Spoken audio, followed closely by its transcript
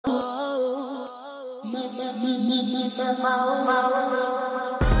Oh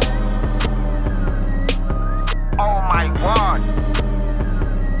my god.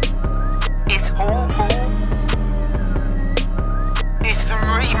 It's who? It's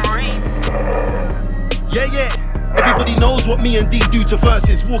Marie. Yeah. Everybody knows what me and D do to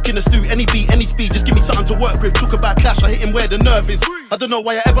verses. Walk in the stew, any beat, any speed, just give me something to work with. Talk about clash, I hit him where the nerve is. I don't know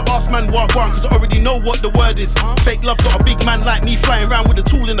why I ever ask man walk on, cause I already know what the word is. Fake love got a big man like me flying around with a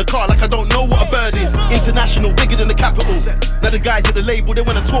tool in the car like I don't know what a bird is. International, bigger than the capital. Now the guys at the label, they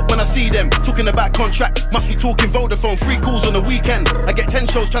wanna talk when I see them. Talking about contract, must be talking Vodafone. 3 calls on the weekend. I get 10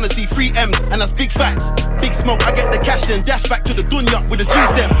 shows trying to see 3 M's, and that's big facts. Big smoke, I get the cash then dash back to the dunya with a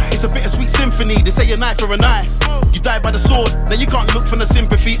G-stem. It's a bittersweet symphony, they say a knife for an eye. You die by the sword, now you can't look for the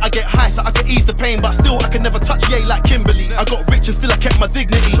sympathy. I get high so I can ease the pain, but still I can never touch Ye like Kimberly. I got rich and still I kept my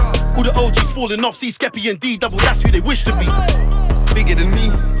dignity. All the OGs falling off, see Skeppy and D double, that's who they wish to be. Bigger than me,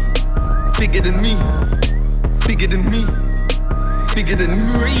 bigger than me, bigger than me, bigger than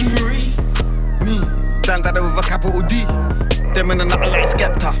Marie. Me, stand that over capital D. Them and a nutter like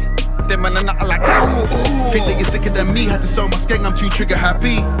Skepta. Them and a nutter like Think that you're sicker than me, had to sell my skeng, I'm too trigger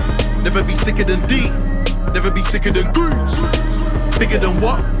happy. Never be sicker than D, never be sicker than Goose. Bigger than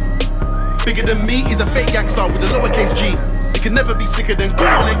what? Bigger than me is a fake gangster with a lowercase G. You can never be sicker than go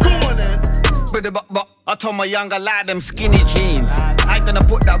on then. But I told my younger lad them skinny jeans. I gonna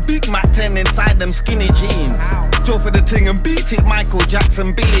put that Big Mac 10 inside them skinny jeans. Go for the thing and beat it, Michael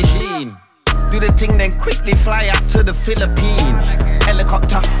Jackson, Billie Jean. Do the thing then quickly fly up to the Philippines.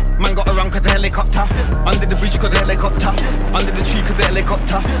 Helicopter, man got around cause the helicopter. Under the bridge cause the helicopter. Under the tree cause the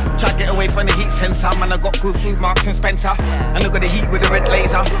helicopter. Try get away from the heat sensor. Man I got good food, Marks and Spencer. And I got the heat with the red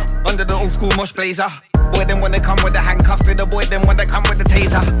laser. Under the old school mosh blazer. Boy them when they come with the handcuffs. To the boy them when they come with the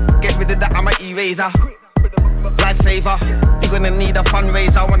taser. Get rid of that, I'm a eraser. Lifesaver, you gonna need a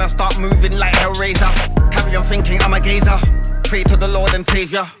fundraiser. When I start moving like Hellraiser. Carry on thinking I'm a gazer. Pray to the Lord and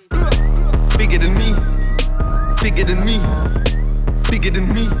Savior. Bigger than me, bigger than me, bigger than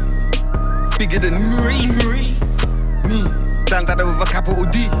me, bigger than Marie. Me, stand that over capital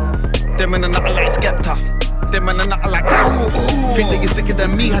D. Them and a nutter like Skepta. Them and a nutter like Think that you're sicker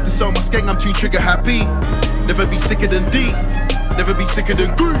than me, had to sell my skeng, I'm too trigger happy. Never be sicker than D, never be sicker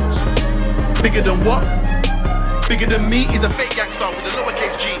than Goose. Bigger than what? Bigger than me is a fake gangster with a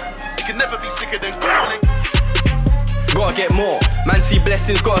lowercase G. You can never be sicker than Goose. Gotta get more, man see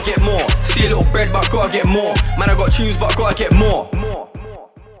blessings, gotta get more. See a little bread but gotta get more. Man I got tunes but gotta get more.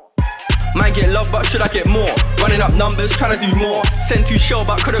 Man get love but should I get more? Running up numbers, trying to do more. Send 2 shell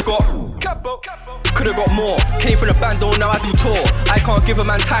but could've got could've got more. Came from the band, now I do tour. I can't give a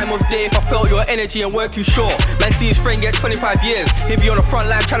man time of day if I felt your energy and weren't too sure. Man see his friend get 25 years, he'll be on the front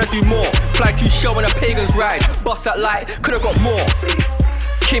line trying to do more. Fly 2 shell when the pagans ride, bust that light, could've got more.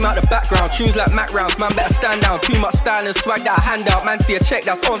 Came out the background, tunes like Mac rounds, man better stand down. Too much style and swag that I hand out. Man see a check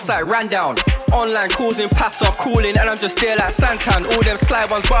that's on site, ran down. Online calls in, pass off, calling, and I'm just there like Santan. All them sly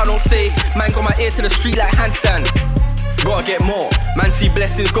ones, but I don't say. Man got my ear to the street like handstand. Gotta get more, man see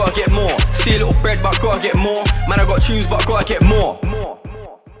blessings, gotta get more. See a little bread but gotta get more. Man I got tunes but gotta get more.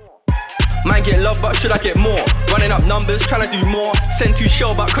 Man get love but should I get more? Running up numbers, trying to do more. Send 2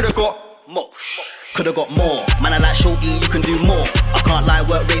 shell but could've got more. Could've got more, man I like shorty, you can do more. I can't lie,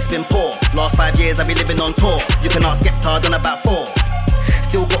 work rate's been poor. Last 5 years I've been living on tour. You can ask Skepta, done about 4.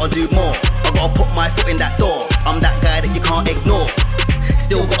 Still gotta do more, I gotta put my foot in that door. I'm that guy that you can't ignore.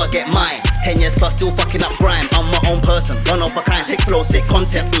 Still gotta get mine, 10 years plus still fucking up grime. I'm my own person, one of a kind. Sick flow, sick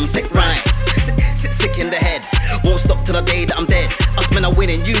content, sick rhymes. Sick in the head, won't stop till the day that I'm dead. Us men are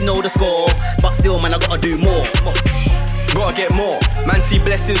winning, you know the score. But still man I gotta do more. Gotta get more, man see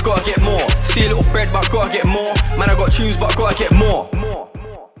blessings, gotta get more. See a little bread but gotta get more. Man I got tunes but gotta get more.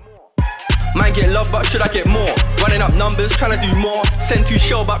 Man get love but should I get more? Running up numbers, trying to do more. Send 2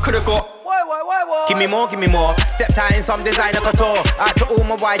 shell but could've got Give me more. Step tight in some designer couture. Out to all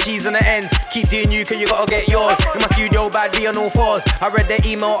my YGs on the ends. Keep doing you cause you gotta get yours. In my studio, bad be on all 4s. I read the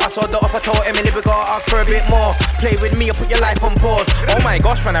email, I saw the offer, told Emily we gotta ask for a bit more. Play with me or put your life on pause. Oh my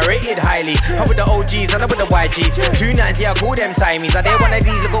gosh man, I rated highly. I'm with the OGs and I'm with the YGs. 2 nines, yeah I call them Siamese. I dare one of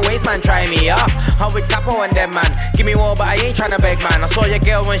these little waste man try me, yeah. I'm with Capo and them man. Give me more but I ain't tryna beg man. I saw your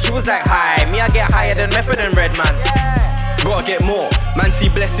girl when she was like hi. Me I get higher than Method and Red man. Gotta get more, man see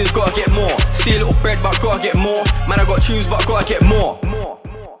blessings, gotta get more. See a little bread but gotta get more. Man I got tunes but gotta get more.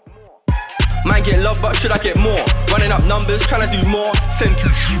 Man get love, but should I get more? Running up numbers, trying to do more. Send to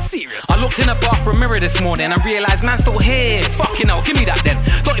serious. I looked in the bathroom mirror this morning and realised man's still here. Fucking hell, give me that then.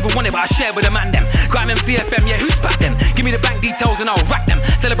 Don't even want it, but I share with a man them. Grime MCFM, yeah, who's back then? Give me the bank details and I'll rack them.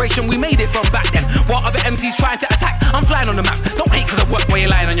 Celebration, we made it from back then. While other MCs trying to attack, I'm flying on the map. Don't hate cause I work while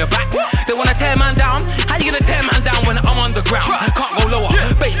you're lying on your back. They wanna tear man down? How you gonna tear man down when I'm on the ground? Can't go lower.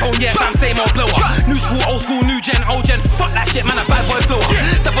 Bait phone, yeah, fam, same old blower. New school, new gen, old gen. Fuck that shit, man, a bad boy floor.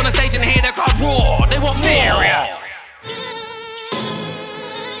 Step on the stage and hear the crowd roar. They want serious.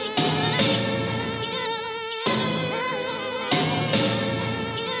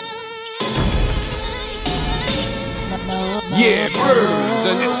 Yeah, birds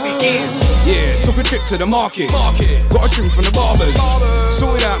and yeah, took a trip to the market. Got a trim from the barbers.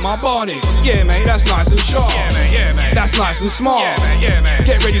 Sorted out my barney. Yeah, mate, that's nice and sharp. Yeah, mate, that's nice and smart. Yeah, mate.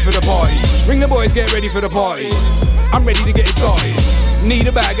 Get ready for the party. Ring the boys, get ready for the party. I'm ready to get it started. Need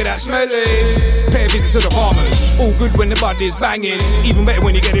a bag of that smelly. Pay a visit to the farmers. All good when the bud is banging. Even better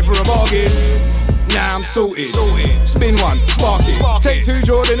when you get it for a bargain. Now I'm sorted. Spin one, spark it. Take two,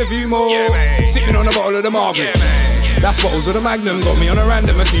 Jordan, a few more. Sipping on a bottle of the Margaret. That's bottles of the Magnum. Got me on a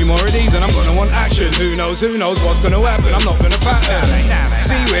random, a few more of these, and I'm gonna want action. Who knows what's gonna happen. I'm not gonna pattern.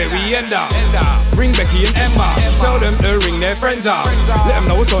 See where we end up. Ring Becky and Emma. Tell them to ring their friends up. Let them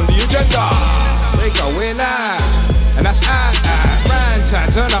know what's on the agenda. They going out, and that's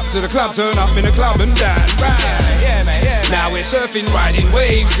Rantan. Turn up to the club, turn up in the club and down. Now we're surfing, riding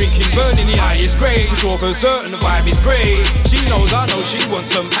waves, drinking, burning the highest grade. For sure, for certain, the vibe is great. She knows, I know she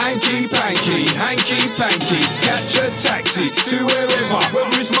wants some hanky-panky. Catch a taxi to wherever,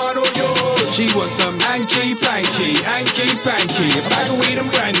 whether it's mine or yours. She wants some hanky-panky. A bag of weed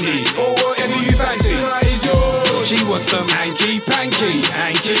and brandy, or whatever you fancy. Is yours. She wants some hanky-panky.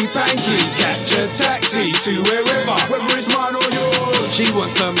 Catch a taxi to wherever, whether it's mine or yours. She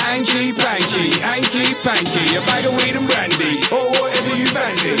wants some hanky-panky. A bag of weed and brandy, or whatever you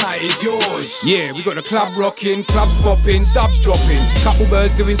fancy. Tonight is yours. Yeah, we got the club rocking, clubs popping, dubs dropping. Couple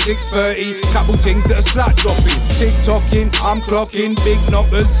birds doing 6:30, couple things that are slut dropping. Tick-tocking, I'm clocking, big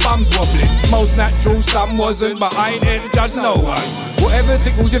knockers, bums wobbling. Most natural, some wasn't, but I ain't here to judge no one. Whatever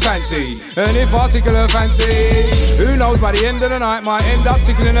tickles your fancy, and if I tickle her fancy, who knows, by the end of the night might end up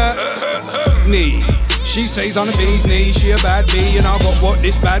tickling her knee. She says on the bee's knee, she a bad bee, and I got what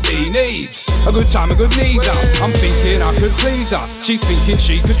this bad bee needs. A good time, a good knees up. I'm thinking I could please her. She's thinking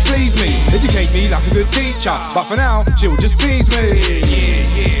she could please me, educate me like a good teacher. But for now, she'll just tease me.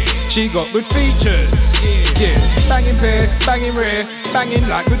 Yeah. She got good features. Yeah, banging pair, banging rear, banging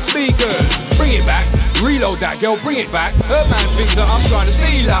like good speakers. Bring it back, reload that girl, bring it back. Her man thinks that I'm trying to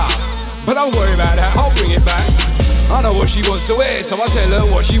steal her, but don't worry about that, I'll bring it back. I know what she wants to wear, so I tell her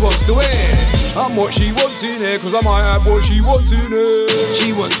what she wants to wear. I'm what she wants in here, cause I might have what she wants in here.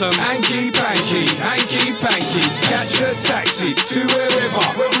 She wants some hanky-panky. Catch a taxi to wherever,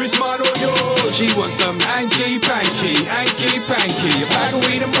 whether it's mine or yours. She wants some hanky-panky. A bag of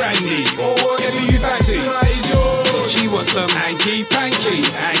weed and brandy, or whatever you fancy. Tonight is yours. She wants some hanky-panky.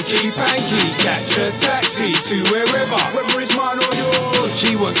 Catch a taxi to wherever, whether it's mine or yours.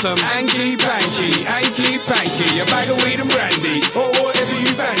 She wants some hanky-panky. A bag of weed and brandy, or whatever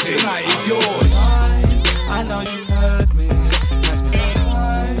you fancy. Tonight is yours. I know you heard me. Catch me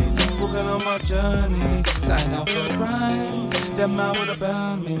outside, walking on my journey. Sign up for a crime. Them man would've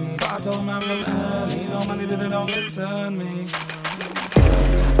burned me, but I told man from early, no money didn't don't concern me.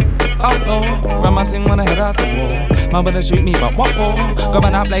 Oh no, run my thing when I head out the war. Man wanna shoot me, but what for?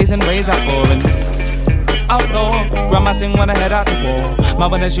 Going out blazing, raise that for him. Outlaw, run my thing when I head out the war. Man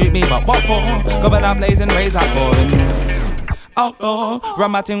wanna shoot me, but what for? Going out blazing, raise that for him. Outlaw,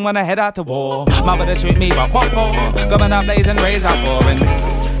 run my thing when I head out to war. Man wanna shoot me, but what for? Going out blazing, raise that for him.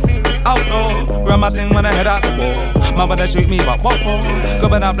 Outlaw, run my thing when I head out to war. Man wanna shoot me, but what for?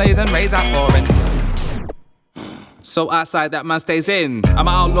 Going out blazing, raise that for him. So outside that man stays in. I'm an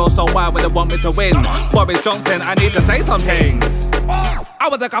outlaw, so why would they want me to win? Boris Johnson, I need to say some things. I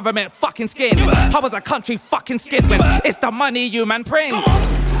was a government fucking skin. I was a country fucking skid when it's the money you man print.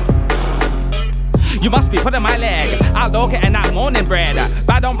 You must be putting my leg. Outlaw getting that morning bread.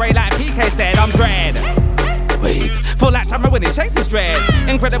 Bad on brain like PK said, I'm dread. Wait, full like Chamber when he shakes his dreads.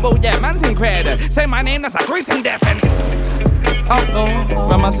 Incredible, yeah, man's incred. Say my name, that's a gruesome death and outlaw,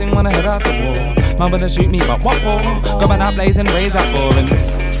 run my thing when I head out the war. Man wanna shoot me, but what for? Going out blazing, raise that for him.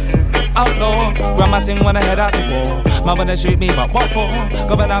 Outlaw, run my thing when I head out the war. Man wanna shoot me, but what for?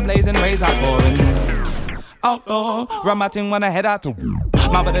 Going out blazing, raise that for him. Outlaw, run my thing when I head out the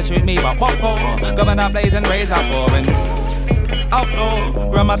war. Man wanna shoot me, but what for? Going out blazing, raise that for him.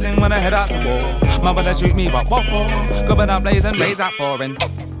 Outlaw, run my thing when I head out the war. Man wanna shoot me, but what for? Going out blazing, raise that for him.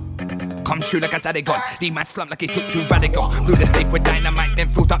 come true like a zaddy gun. The man slumped like he took too radical. Blew the safe with dynamite, then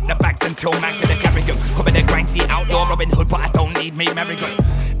filled up the bags until man couldn't carry them. Cover the grind, see outlaw Robin Hood, but I don't need me Marigold.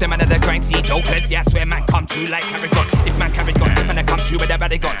 Them man of the grind, see jokers, yeah, I swear man come true like Carrigon. If man carry gun, man I come true with a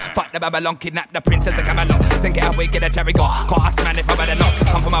radical. Fuck the Babylon, kidnap the princess of Camelot. Then get away, get a Jerry gun. Can't ask man if I better not.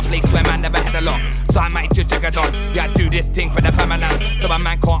 Come from a place where man never had a lot. So I might just check it on. Yeah, I do this thing for the family now. So a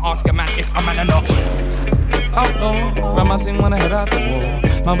man can't ask a man if I'm man or not. Outlaw, Grandma sing when I head out the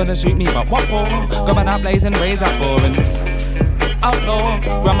war. Man wanna shoot me, but what for? Going out blazing, raise up for him. Outlaw,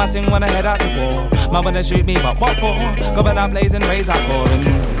 Grandma sing when I head out the war. Man wanna shoot me, but what for? Going out blazing, raise up for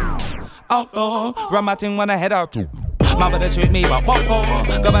him. Outlaw, Grandma sing when I head out to. Man wanna shoot me, but what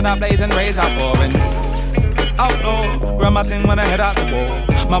for? Going out blazing, raise up for him. Outlaw, Grandma sing when I head out the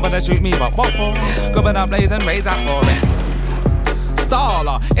war. Man wanna shoot me, but what for? Going out blazing, raise up for him.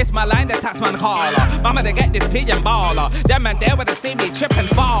 It's my line, the taxman caller. Mama, they get this pigeon baller. Them man there when they see me trip and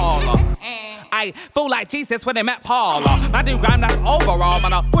fall. I feel like Jesus when they met Paul. Man do grind, that's overall.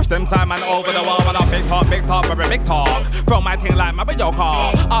 Man, I push them side man over the wall. Man, I big talk, very big talk. Throw my thing like my video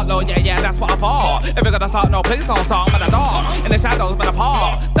call. Outlaw, yeah, that's what I thought. If you're gonna start, no, please don't start. Man, a dog in the shadows, but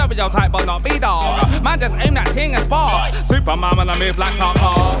apart. Stereotype, but not be dog. Man, just aim that thing and spark. Superman, man, I move like car.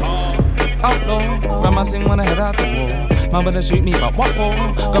 Outlaw, Grandma sing when I head out the war. Man wanna shoot me, but what for?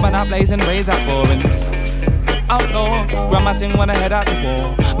 Going out blazing, raise up for him. Outlaw, Grandma sing when I head out the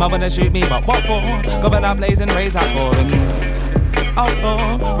war. Man wanna shoot me, but what for? Going out blazing, raise up for him.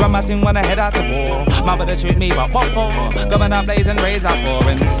 Outlaw, Grandma sing when I head out the war. Man wanna shoot me, but what for? Going out blazing, raise up for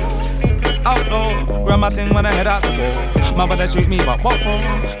him. Outlaw, Grandma sing when I head out the war. Man wanna shoot me, but what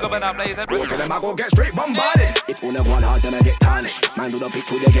for? Going out blazing. Tell them I go get straight bombarded. If you never one hard, then I get tarnished. Man do the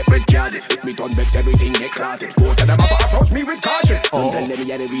picture, they get red carded. If me turn vex, everything get clotted. Both of them have to approach me with caution. Don't tell them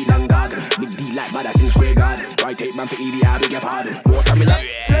me I the read and garden. Big D like Madison Square Garden. Right take man for EDI, I beg your pardon. Both of me like,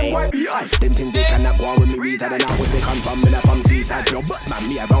 them white beehive. Them think they cannot go on with me retard. And now when they come from, me from seaside. Yo, but man,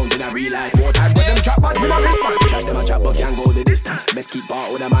 me around in a real life. More time with them trap, but me not response. Shot them a trap, but can't go the distance. Best keep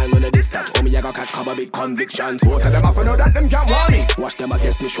part of the mind on the distance. Oh, me I got catch cover big convictions. Both of them have to know that them can't warn me. Watch them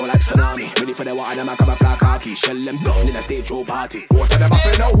against me show like tsunami. Ready for the water, them a come a fly khaki. Shell them down in a stage show party. Both of them have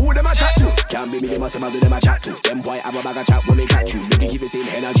to know who them a chat to. Can't be me, they must have do them a chat to. Them white have a bag of chat when they catch you. They can keep the same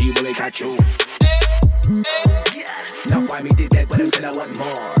energy when they catch you. Now why me did that, but them said I want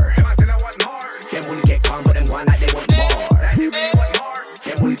more. Them will get calm, but them go on like they want more.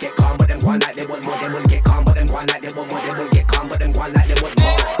 Them will get calm, but them go on like they want more. Them will get calm, but them go on like they want more. Them will get calm, but them go on like they want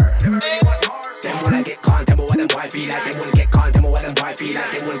more. Them will get calm, tell me what them boy feel like. Them will get calm, tell me what them boy feel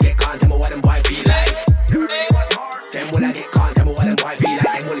like. Them will get calm, tell me what them boy feel like. Them will get calm, tell me what them boy feel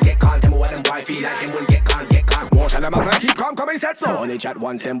like. Them will get calm, tell me what them boy feel like. Them will get calm, get calm. More tell them I keep calm, come and set so. Only chat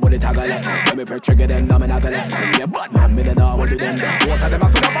once, them bullet tag a let. Let me trigger them, now me not gonna let. Yeah, bad man, me the know what do them. More tell them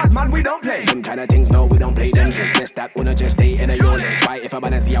I feel a bad man, we don't play. Them kind of things, no, we don't play them. Just that, wanna just stay in a yole. Try if I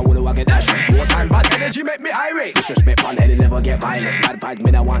wanna see, I wanna get that shit. More time, bad energy make me irate. Disrespect on head, never get violent. Bad fight,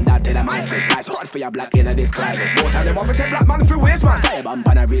 me don't want that till the mind space. Life's hard for your black in a this climate. More time, them off and take black man through waste man. Fire bump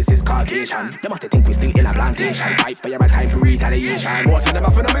on a racist Caucasian. They must think we still in a plantation. Fight for your right time for retaliation. More time, them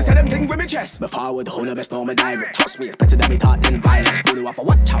off and I say them thing with me chest. Me forward, who no best know me direct. Trust me, it's better than me thought than violence. Pull you off a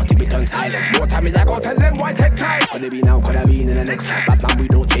watch out, keep it turn silent. More time, I go tell them why take time. Could it be now, could I be in the next life? But man, we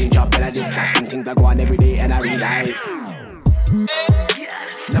don't change up in a this life. Some things that go on every day in a real life.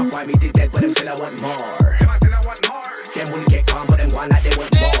 Now why me did that, but them still I want more. Them will get calm, but them go on like they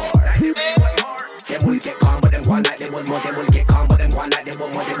want more. Them will get calm, but them go on like they want more. Them will get calm, but them go on like they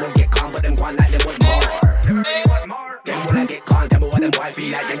want more. Them will get calm, but them go on like they want more. Them will get calm, tell me what them boy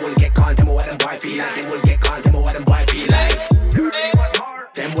feel like. Them will get calm, tell me what them boy feel like. Them will get calm, tell me what them boy feel like.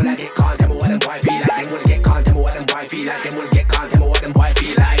 Them will get calm, tell me what them boy feel like. Them will get calm, tell me what them boy feel like. Them will get calm, tell me what them boy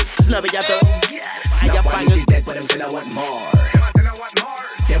feel like. Snubby, you do. Now why me dead, but them still I want more.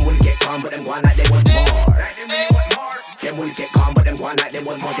 Them will get calm, but them go on like they want more. Them will get calm, but them go on like they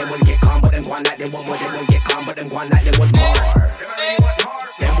want more. Them will get calm, but them go on like they want more. Them will get calm, but them go on like they want more.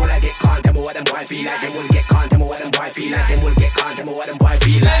 Them will get calm, tell me what them boy feel like. Them will get calm, tell me what them boy feel like. Them will get calm, tell me what them boy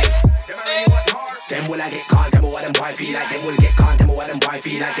feel like. Them will get calm, tell me what them boy feel like. Them will get calm, tell me what them boy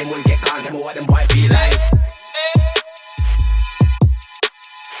feel like. Them will get calm, tell me what them boy feel like.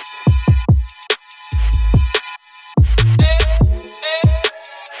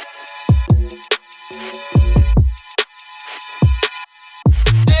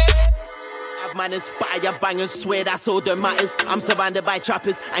 manners, but I have bangers, swear that's all that matters. I'm surrounded by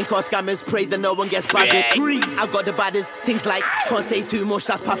trappers and car scammers, pray that no one gets buggered. I've got the badders, things like, can't say too much,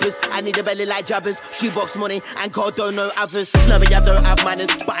 that's poppers. I need a belly like jabbers, shoebox money, and God don't know others. Slurry, I don't have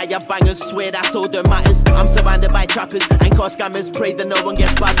manners, but I have bangers, swear that's all that matters. I'm surrounded by trappers and car scammers, pray that no one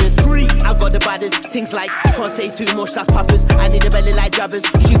gets buggered. I've got the badders, things like, can't say too much, that's poppers. I need a belly like jabbers,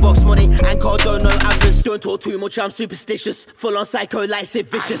 shoebox money, and God don't know others. Don't talk too much, I'm superstitious, full on psycho like Sid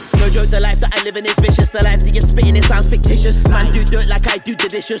Vicious. No joke, the life that I live in is vicious, the life that you're spitting, it sounds fictitious. Man do dirt like I do the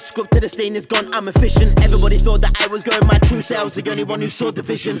dishes, scrub to the stain is gone, I'm efficient. Everybody thought that I was going my true selves, the only one who saw the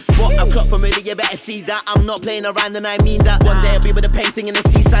vision. What I've clocked from early, you better see that. I'm not playing around and I mean that. One day I'll be with a painting in the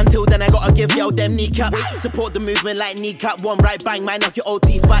sea sand, till then I gotta give y'all them kneecap. Wait, support the movement like kneecap. One right bang, might knock your old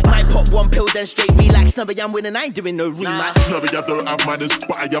teeth back. Might pop one pill, then straight relax. Snubby, I'm winning, I ain't doing no rematch. Snubby, I don't have manners,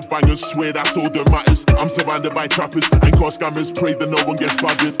 but I have bangers, swear that's all that matters. I'm surrounded by trappers and car scammers, pray that no one gets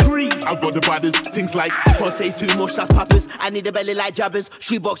buggered. I've got the badders, things like, can't say too much, that's poppers. I need a belly like jabbers,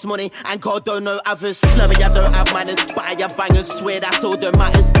 shoebox money, and God don't know others. Snubby, I don't have manners, but I have bangers, swear that's all that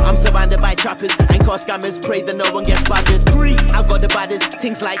matters. I'm surrounded by trappers and car scammers, pray that no one gets buggered. I've got the badders,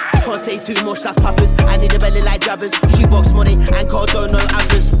 things like, can't say too much, that's poppers. I need a belly like jabbers, shoebox money, and God don't know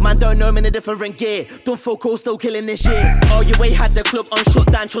others. Man don't know me in a different gear, don't feel cool, still killing this shit. Oh, you way had the club on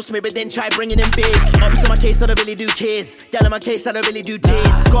shutdown, trust me, but then try bringing in beers. Ups in my case, I don't really do cares. Down in my case, I don't really do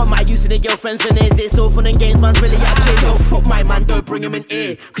tears. Got my use in the girlfriend's veneers, it's all fun and games, man's really out of jail. Fuck my man, don't bring him in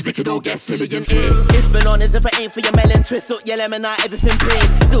here, cause it could all get silly in here. It's been on as if it ain't for your melon, twist up your lemon, out everything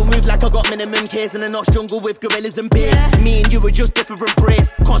paid. Still move like I got minimum cares in a notch jungle with gorillas and bears. Me and you were just different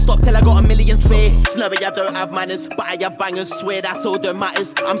braids, can't stop till I got a million spare. Snubby, I don't have manners, but I have bangers, swear that's all that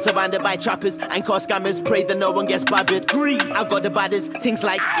matters. I'm surrounded by trappers and car scammers, pray that no one gets buggered. I've got the badders, things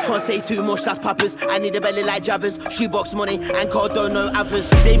like, can't say too much, that's poppers. I need a belly like jabbers, shoebox money, and God don't know others.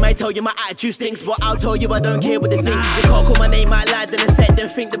 They might tell you my attitude stinks, but I'll tell you I don't care what they think. They can't call my name out loud, then I said them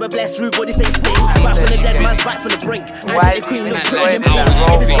think they were blessed, rude body say stink. Back from the dead man's back from the brink. I think the queen looks pretty in blue.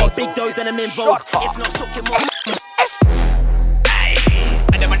 If it's got big dough, then I'm involved. If not, suck your more.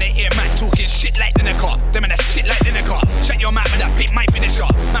 And then when they hear man talking shit like the car, them in a shit like the car. Shut your mouth with a big mic finisher.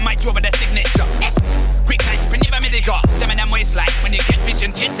 Man might draw with the signature. Quick time spin, never vinegar. Them in them waist like when you get fish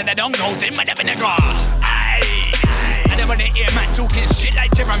and chips and they don't goes in with the vinegar. And then when they hear man talking shit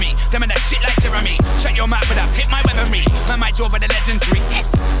like Jeremy, them in a shit like Jeremy. Shut your mouth with a pit my weaponry. Man might draw with the legendary.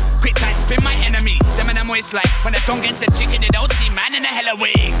 Quick time spin my enemy. Them in them waist like when they don't get to chicken, they don't see man in the hella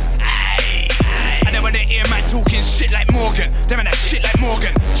wigs. And then when they hear man talking shit like Morgan, them in a shit like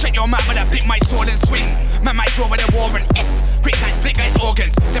Morgan. Shut your mouth with a pick my sword and swing. Man might draw with a war and quick time split guys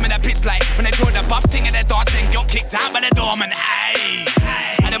organs. Them in a piss like when they draw the buff thing and they dancing, got kicked out by the doorman.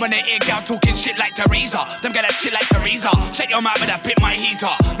 And then when they hear gal talking shit like Teresa, them get a shit like Teresa. Shut your mouth with a pick my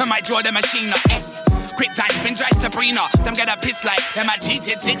heater. Man might draw the machine up. Quick time spin dry Sabrina. Them get a piss like them I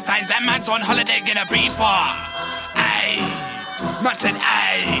cheated 6 times. That man's on holiday gonna be far. Man said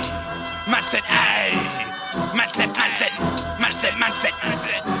aye. Man said aye. Man said aye. Man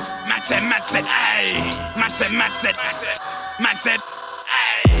said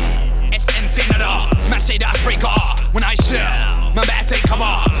aye. It's insane at all. Man say that I break off when I shell. Man better take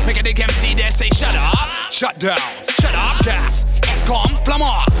cover. Make a big MC there say shut up. Shut down. Shut up. Gas. Escom.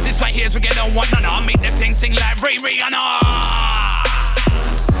 Plumber. This right here's we get on one another. Make the thing sing like Ray Rihanna.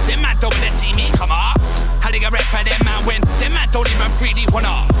 Them man don't wanna see me come up. How they get rep for them man when them man don't even freely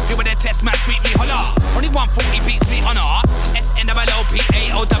wanna. You with a test man tweet me holla. Only 140 beats me honor.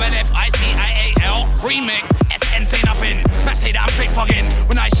 SNLOPAOFFICIAL remix. SN say nothing. Man say that I'm straight fucking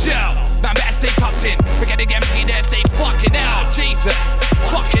when I shell. Man better stay tucked in. We get the MC there say fuck it out. Jesus.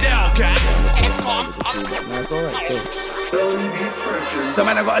 Fuck it out, guys. It's calm. That's alright. So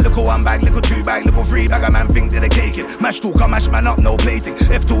man I got a little 1 bag, little 2 bag, little 3 bag. A man think that they caking. Mash talk, I mash man up, no placing.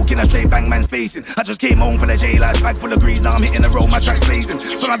 F talking, a straight bang man's facing. I just came home for the J-Lights, bag full of grease. Now I'm hitting the road, my track's blazing.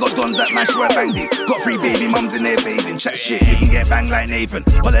 So I got guns that mash work bang deep. Got 3 baby mums in there bathing. Chat shit, you can get banged like Nathan.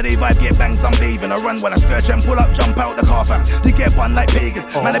 Holiday vibe, get banged some bathing. I run when I skirt and pull up, jump out the car fam. You get one like pagans.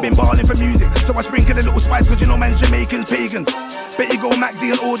 Man I been balling for music, so I sprinkle a little spice cause you know man Jamaicans pagans. Bet you go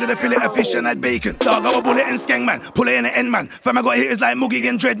MacD and order the fillet of fish and add bacon. Dog, I a bullet and skeng man, pull it in the end man. Fam I got hitters like Moogie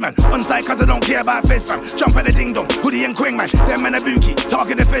and Dread man. On site cause I don't care about fest fam. Jump at the ding dong, hoodie and quing man. Them man a bookie,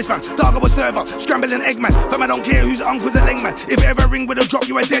 target the fish fam. Dog I was server, scrambling egg man. Fam I don't care whose uncle's a leg man. If it ever ring with a drop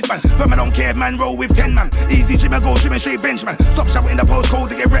you a dead man. Fam I don't care if man roll with 10 man. Easy gym I go gym and straight bench man. Stop shouting the postcode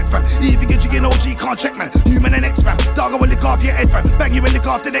to get wrecked fam. Even get you in OG can't check man. Human and X man. Dog I will lick off your head fam. Bang you and lick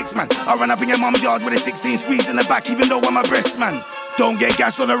off the next man. I run up in your mum's yard with a 16 squeeze in the back even though I'm a breast man. Don't get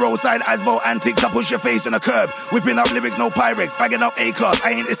gassed on the roadside, Asbo antics, I push your face on the curb. Whipping up lyrics, no Pyrex, bagging up A-class.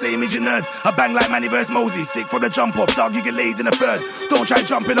 I ain't the same as your nerds. I bang like Manny vs. Mosley, sick from the jump off, dog, you get laid in the third. Don't try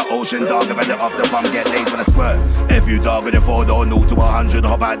jump in the ocean, dog, if I let off the pump, get laid when I squirt. If you dog with a 4-door, 0 to 100,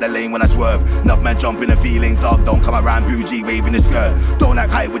 hop out the lane when I swerve. Enough man jump in the feelings, dog, don't come around bougie, waving the skirt. Don't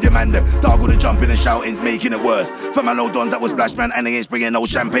act high with your man them, dog with the jumping and shoutings, making it worse. For my no dons that was splash man, and they ain't springing no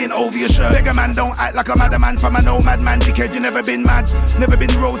champagne over your shirt. Bigger man, don't act like a madman, for my no madman, dickhead, you never been mad. Never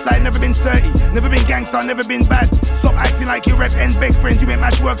been roadside, never been 30, never been gangster, never been bad. Stop acting like you rep and beg friends, you ain't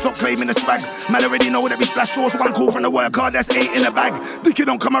mash work, stop claiming the swag. Man already know that we splash sauce, one call from the work hard, that's 8 in the bag. Dicky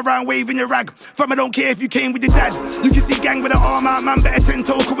don't come around waving your rag. Fam, I don't care if you came with your dad. You can see gang with an arm out, man, better 10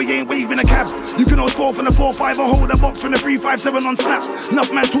 toes, cause we ain't waving a cab. You can hold 4 from the 4-5 or hold a box from the 3-5-7 on snap.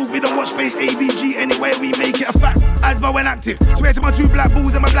 Enough man talk, we don't watch face ABG anywhere, we make it a fact. Asbo when active, swear to my 2 black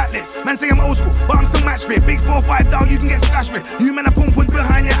balls and my black lips. Man say I'm old school, but I'm still match fit. Big 4-5 dog, you can get splashed with. You men are pump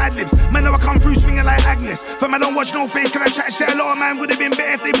behind your ad-libs. Man know I come through swinging like Agnes. Fam, I don't watch no face, can I chat shit? A lot of man would have been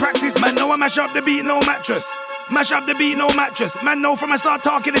better if they practice. Man know I mash up the beat, no mattress. Mash up the beat, no mattress. Man know from I start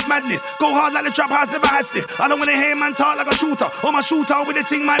talking it's madness. Go hard like the trap house never has stiff. I don't wanna hear man talk like a shooter. Or my shooter with a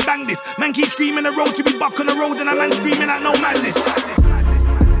ting might bang this. Man keep screaming the road to be buck on the road and a man screaming at no madness.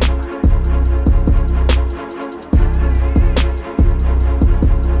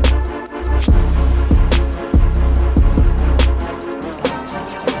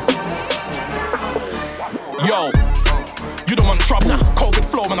 Yo, you don't want trouble. COVID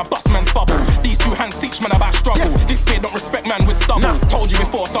flow when I bust man's bubble. These 2 hands teach man about struggle. This kid don't respect man with stubble. Told you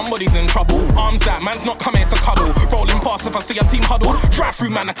before, somebody's in trouble. Arms out, man's not coming to cuddle. Rolling past if I see a team huddle. Drive through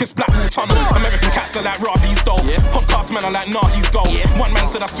man, I kiss Blackwall Tunnel. American cats are like Robbie's dough. Podcast men are like Nahdy's goal. One man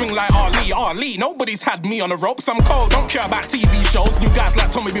said I swing like Ali. Nobody's had me on the ropes. I'm cold, don't care about TV shows. New guys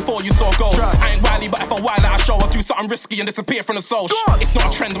like Tommy before you saw goals. I ain't wily, but if I wile out a show, I'll do something risky and disappear from the soul. It's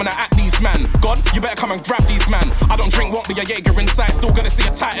not a trend when I act these man. God, you better come and grab these man. I don't drink, won't be a Jaeger inside. Still gonna see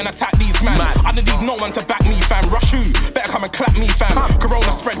a Titan attack these man. I don't need no one to back me, fam. Rush who? Better come and clap me, fam.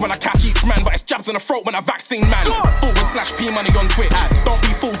 Corona spread when I catch each man, but it's jabs in the throat when I vaccine man. /P money on Twitch. Don't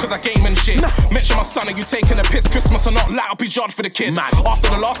be fooled cause I game and shit. Mention my son, are you taking a piss? Christmas or not, light up his yard for the kid. After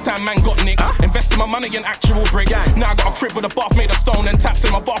the last time man got nicked, invested my money in actual bricks. Now I got a crib with a bath made of stone and taps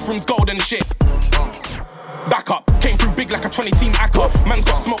in my bathroom's gold and shit. Back up, came through big like a 20-team acca. Man's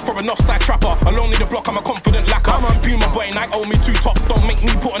got smoke from an offside trapper. Alone in the block, I'm a confident lacquer. Puma boy, Nike owe me 2 tops. Don't make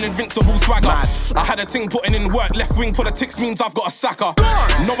me put an invincible swagger. I had a ting putting in work. Left wing politics means I've got a sacker.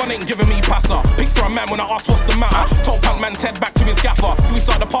 No one ain't giving me passer. Pick for a man when I ask what's the matter. Told punk man's head back to his gaffer. If we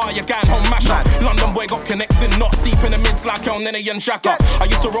start the party, you're going home masher. London boy got connects in knots deep in the mids like El Nene and Shaka. I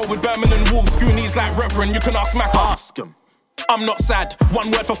used to roll with Birmingham Wolves, Goonies like Reverend. You can ask Macca. Ask him. I'm not sad,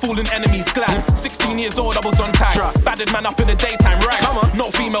 one word for fooling enemies, glad. 16 years old, I was on tag. Badded man up in the daytime, right? No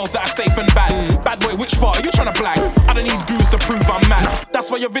females that are safe and bad. Bad boy, which part are you trying to blag? I don't need goons to prove I'm mad.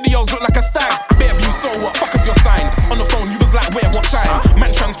 That's why your videos look like a stag. Bare view, so what? Fuck if you're signed. On the phone, you was like, where, what time? Man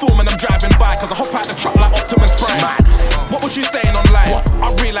transform and I'm driving by, cause I hop out the truck like Optimus Prime. What was you saying online?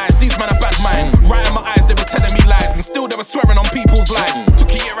 I realised these men are bad mind. Right in my eyes, they were telling me lies. And still they were swearing on people's lives. Took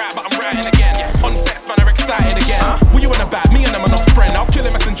a year out, but I'm writing again. On sex, man, are excited again. What you on about? Me and them are not friends. I'll kill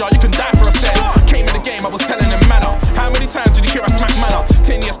a messenger, you can die for a cent. Came in the game, I was telling them man up. How many times did you hear us smack man up?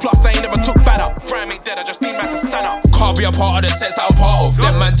 10 years plus, I ain't never took bad up. Grime ain't dead, I just need man to stand up. Can't be a part of the sets that I'm part of.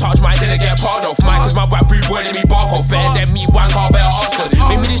 Them man touch mine, didn't get part of. Mine cause my rap rude boy, let me bark off. Better than me, one car better Oxford.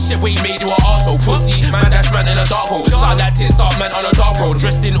 Maybe this shit we made you an arsehole. Pussy, man dash man in a dark hole. Start like tit, start man on a dark road.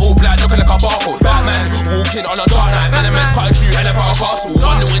 Dressed in all black, looking like a barcode. Batman, walking on a dark night. Man, a man's cutting through elephant or castle.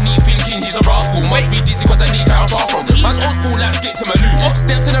 One little knee thinking he's a rascal. Must be dizzy cause I need I'm far from. Man's old school like skip to my loot.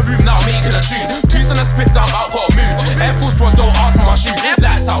 Stepped in the room now making a tune. Twos on a split now I'm out, gotta move. Air Force Ones don't ask for my shoe.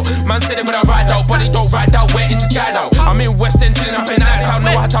 Lights out, man said it when I ride out, but they don't ride out. Where is this guy now? I'm in West End chilling up in Nighttown.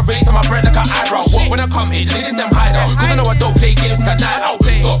 Know how to raise on my bread like an eyebrow. What when I come in, niggas them hide out. Cause I know I don't play games, got night out.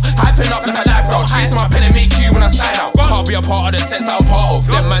 Stop hyping up like a life route. Chasing my pen and make you when I sign out. Can't be a part of the sets that I'm part of.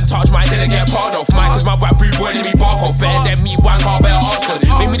 Them man touch mine, didn't get part of. Mine cause my rap rude boy, let me bark off. Better than me, one car better Oxford.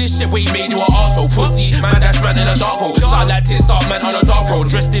 Maybe this shit we made you an arsehole. Pussy, man dash man in a dark hole. Start like tit, start man on a dark road.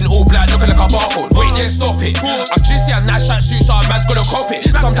 Dressed in all black, looking like a barcode. Wait, then stop it. I'm juicy and nice track suits, so a man's gonna cop it.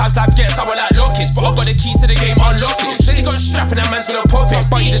 Sometimes life gets someone like lockets, but I got the keys to the game, unlock it. Said he got a strap and that man's gonna pop it,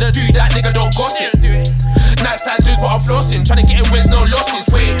 but he didn't do that, nigga don't gossip. Nightstand dudes, but I'm flossing, trying to get in wins, no losses.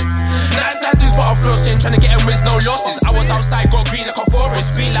 Wait, nightstand dudes, but I'm flossing, trying to get in wins, no losses. I was outside, got green like a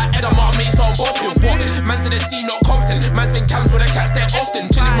forest, green like Edamar, mates on bopping. What? Man's in the sea, not Compton. Man's in camps where the cats, they're often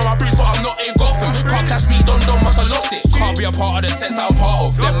chilling with my boots, but I'm not in Gotham. Can't catch me, Don must have lost it. Can't be a part of the sense that I'm part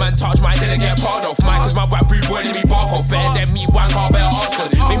of. Them man touch mine, didn't get part of. Mine cause my rap rude boy, let me bark off. Better than me, one car, better ask her.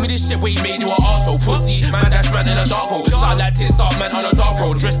 Made me this shit where you made you an arsehole. Pussy, man, that's man in a dark hole. Start like tit, start man on a dark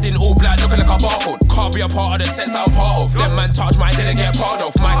road. Dressed in all black, looking like a barcode. Can't be a part of the sense that I'm part of. Them man touch mine, didn't get part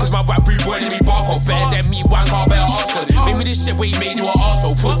of. Mine cause my rap rude boy, let me bark off. Better than me, one car, better ask her. Made me this shit where you made you an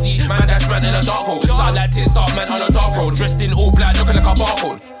arsehole. Pussy, man, that's man in a dark hole. Start like tit, start man on a dark road. Dressed in all black, looking like a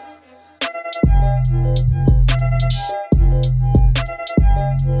barcode.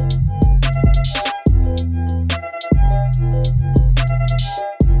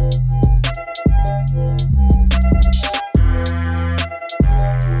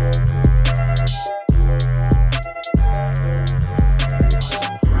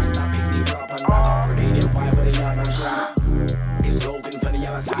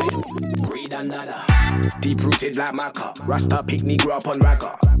 Deep-rooted like Maca. Rasta pick me, grew up on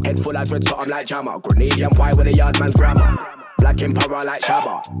ragga. Head full of dread, so I'm like Jammer. Grenadian pie with a yard man's grammar. Black emperor like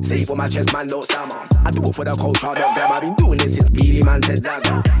Shabba. Save for my chest, man, don't stammer. I do it for the culture, don't glamour. I've been doing this since Beanie Man said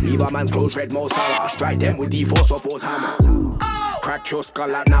Zaga. Leave a man's clothes red, Mo Salah. Strike them with D4 or force hammer. Crack your skull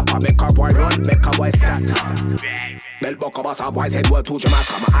like Napa. Make a boy run, make a boy scatter. Belt buck about a boy's head word to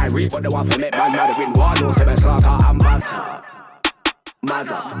Jamaica. My eye read, but the waffle make man mad. Win war, no seven slaughter and batter.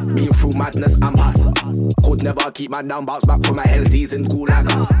 Mazza, been through madness and passa. Could never keep my down, bounce back from my hell season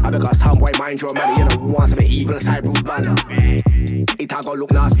gulaga. I beg a soundboy, mind your money, you know, once of the evil side Bruce Banner. It a go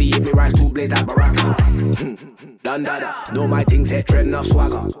look nasty if me rise to blaze like Baraka. Done dada, know my things hit trend of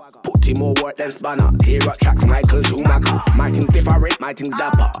swagger. Put him more work than spanner. Tear up tracks, Michael Schumacher. My things different, my things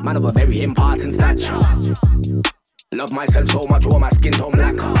dapper. Man of a very important stature. Love myself so much, all my skin tone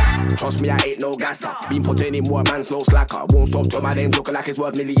blacker. Trust me, I ain't no gasser. Been putting in more, man's no slacker. Won't stop till my name looking like it's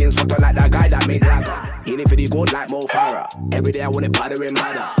worth millions. Something like that guy that made Lagger. Healing for the gold like Mo Farah. Every day I want it battering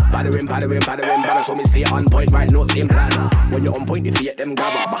badder. Battering. So me stay on point, right notes in planner. When you're on point, you fear them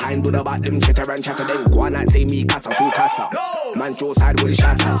grabber. Behind do the back, them chitter and chatter. Then go on and say me casa, full casa. Man show side will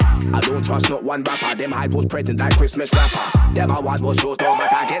shatter. I don't trust not one rapper. Them high post present like Christmas rapper. Them I want what shows no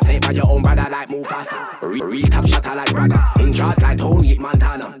matter. Get saved by your own brother like Mufasa. Real top shatter like Braga. In charge like Tony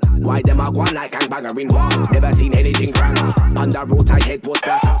Montana. Why them a go on like gangbanger in war? Never seen anything grammar. On the road I head post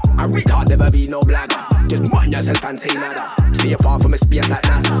splatter. A retard never be no blagger. Just mind yourself and say nada. Stay far from a space like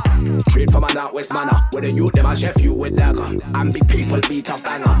NASA. Straight from a northwest manner. Where the youth them a chef you with dagger. And big people beat up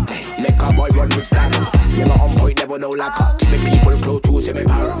banger. Make a boy run with stagger. You know on point never no lacquer. Keep me people close to see me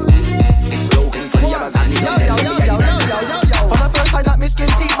power. It's slogan for the others and me. Yo. For the first time that me skin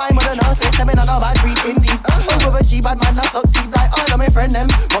see my mother now say stemming on a bad breed indeed. Overachieve bad man now succeed like all of my friend them.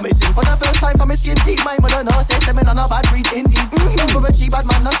 But me sing for the first time for me skin see my mother now say stemming on a bad breed indeed. Overachieve bad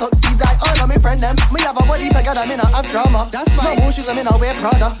man now succeed like all of my friend them. Me have a body bigger than me not have drama. That's fine. No more shoes and me not wear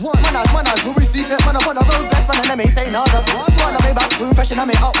Prada. Man as who we see set man up on the road best man and them ain't say nada. One of me back room fresh in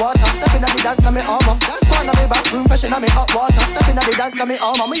me hot water. Stepping at me dance na me armor. That's one of me back room fresh in me hot water. Stepping at me dance na me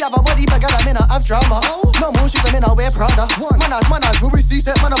armor. Me have a body bigger than me not have drama. No more shoes and me not wear Prada. Man as who we see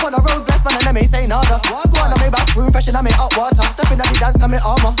set man up on the road best man and them ain't say nada. One of me back room fresh in me hot water. Stepping at me dance na me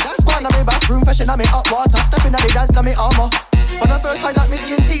armor. That's one of me back room fresh in me hot water. Stepping at me dance na me armor. For the first time that me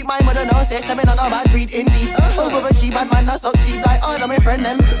skin see my mother now say stemming on a bad breed indeed. Overachieve bad man now succeed like all of my friend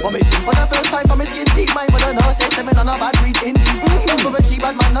them. But me sing for the first time for me skin see my mother now say stemming on a bad breed indeed. Overachieve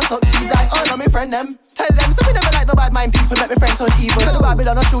bad man now succeed like all of my friend them. Tell them so we never like no bad mind people. Make me friends turn evil. Cause the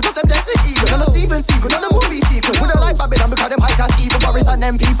Babylon a shoot up them desert eagle. None of Steven Seagal, none of movie sequel. We don't like Babylon because them high class evil. Boris and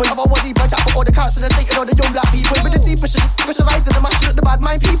them people have a body bunch up for all the council and state and all the young black people. With the deeper shit specialized in the mashing up the bad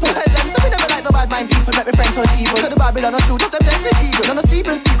mind people. Tell them so we never like no bad mind people. Make me friends turn evil. Cause the Babylon a shoot up them desert eagle. None of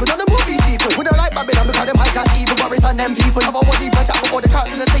Steven Seagal, none of movie sequel. We don't like Babylon because them high class evil. Boris and them people have a body bunch up for all the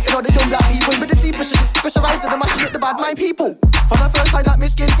council and state and all the young black people. With the deeper shit specialized in the mashing up the bad mind people. For the first time that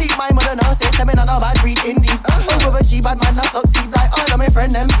me skin see my mother now say stemming on a bad breed indeed. Overachieve bad man now succeed like all of my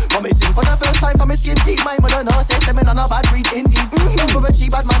friend them. But me sing for the first time for me skin see my mother now say stemming on a bad breed indeed.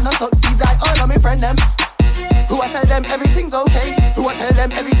 Overachieve bad man now succeed like all of my friend them. Who I tell them everything's okay? Who I tell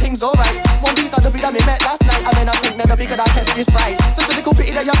them everything's alright? One piece of the beat that me met last night, and then I think that the bigger that test is fried. Such a little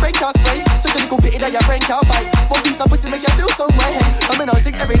pity that your friend can't spray. Such a little pity that your friend can't fight. One piece of pussy make you feel so way. Hey, I mean I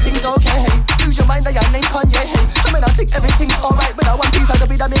think everything's okay. Hey, lose your mind that your name Kanye. Hey, I mean I think everything's alright. But that one piece of the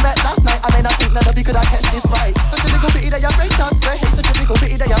beat that me met last night, and then I think that the bigger that test is fried. Such a little pity that your friend can't spray. Hey, such a little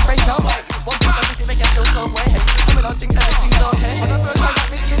pity that your friend can't fight. One piece of pussy make you feel so way. Hey, I mean I think everything's okay. For the first time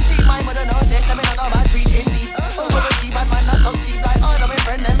that me skin see my mother now say I mean I know bad breed indeed. Overachieve bad man now succeed like all of my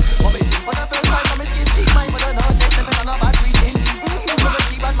friend them. But me sing for the first time for me skin see my mother now say I mean I know bad breed indeed.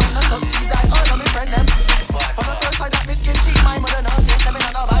 Overachieve bad man now succeed like all of my friend them. For the first time that me skin see my mother now say I mean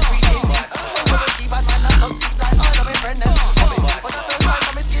I know bad breed indeed. Overachieve bad man now succeed like all of my friend them.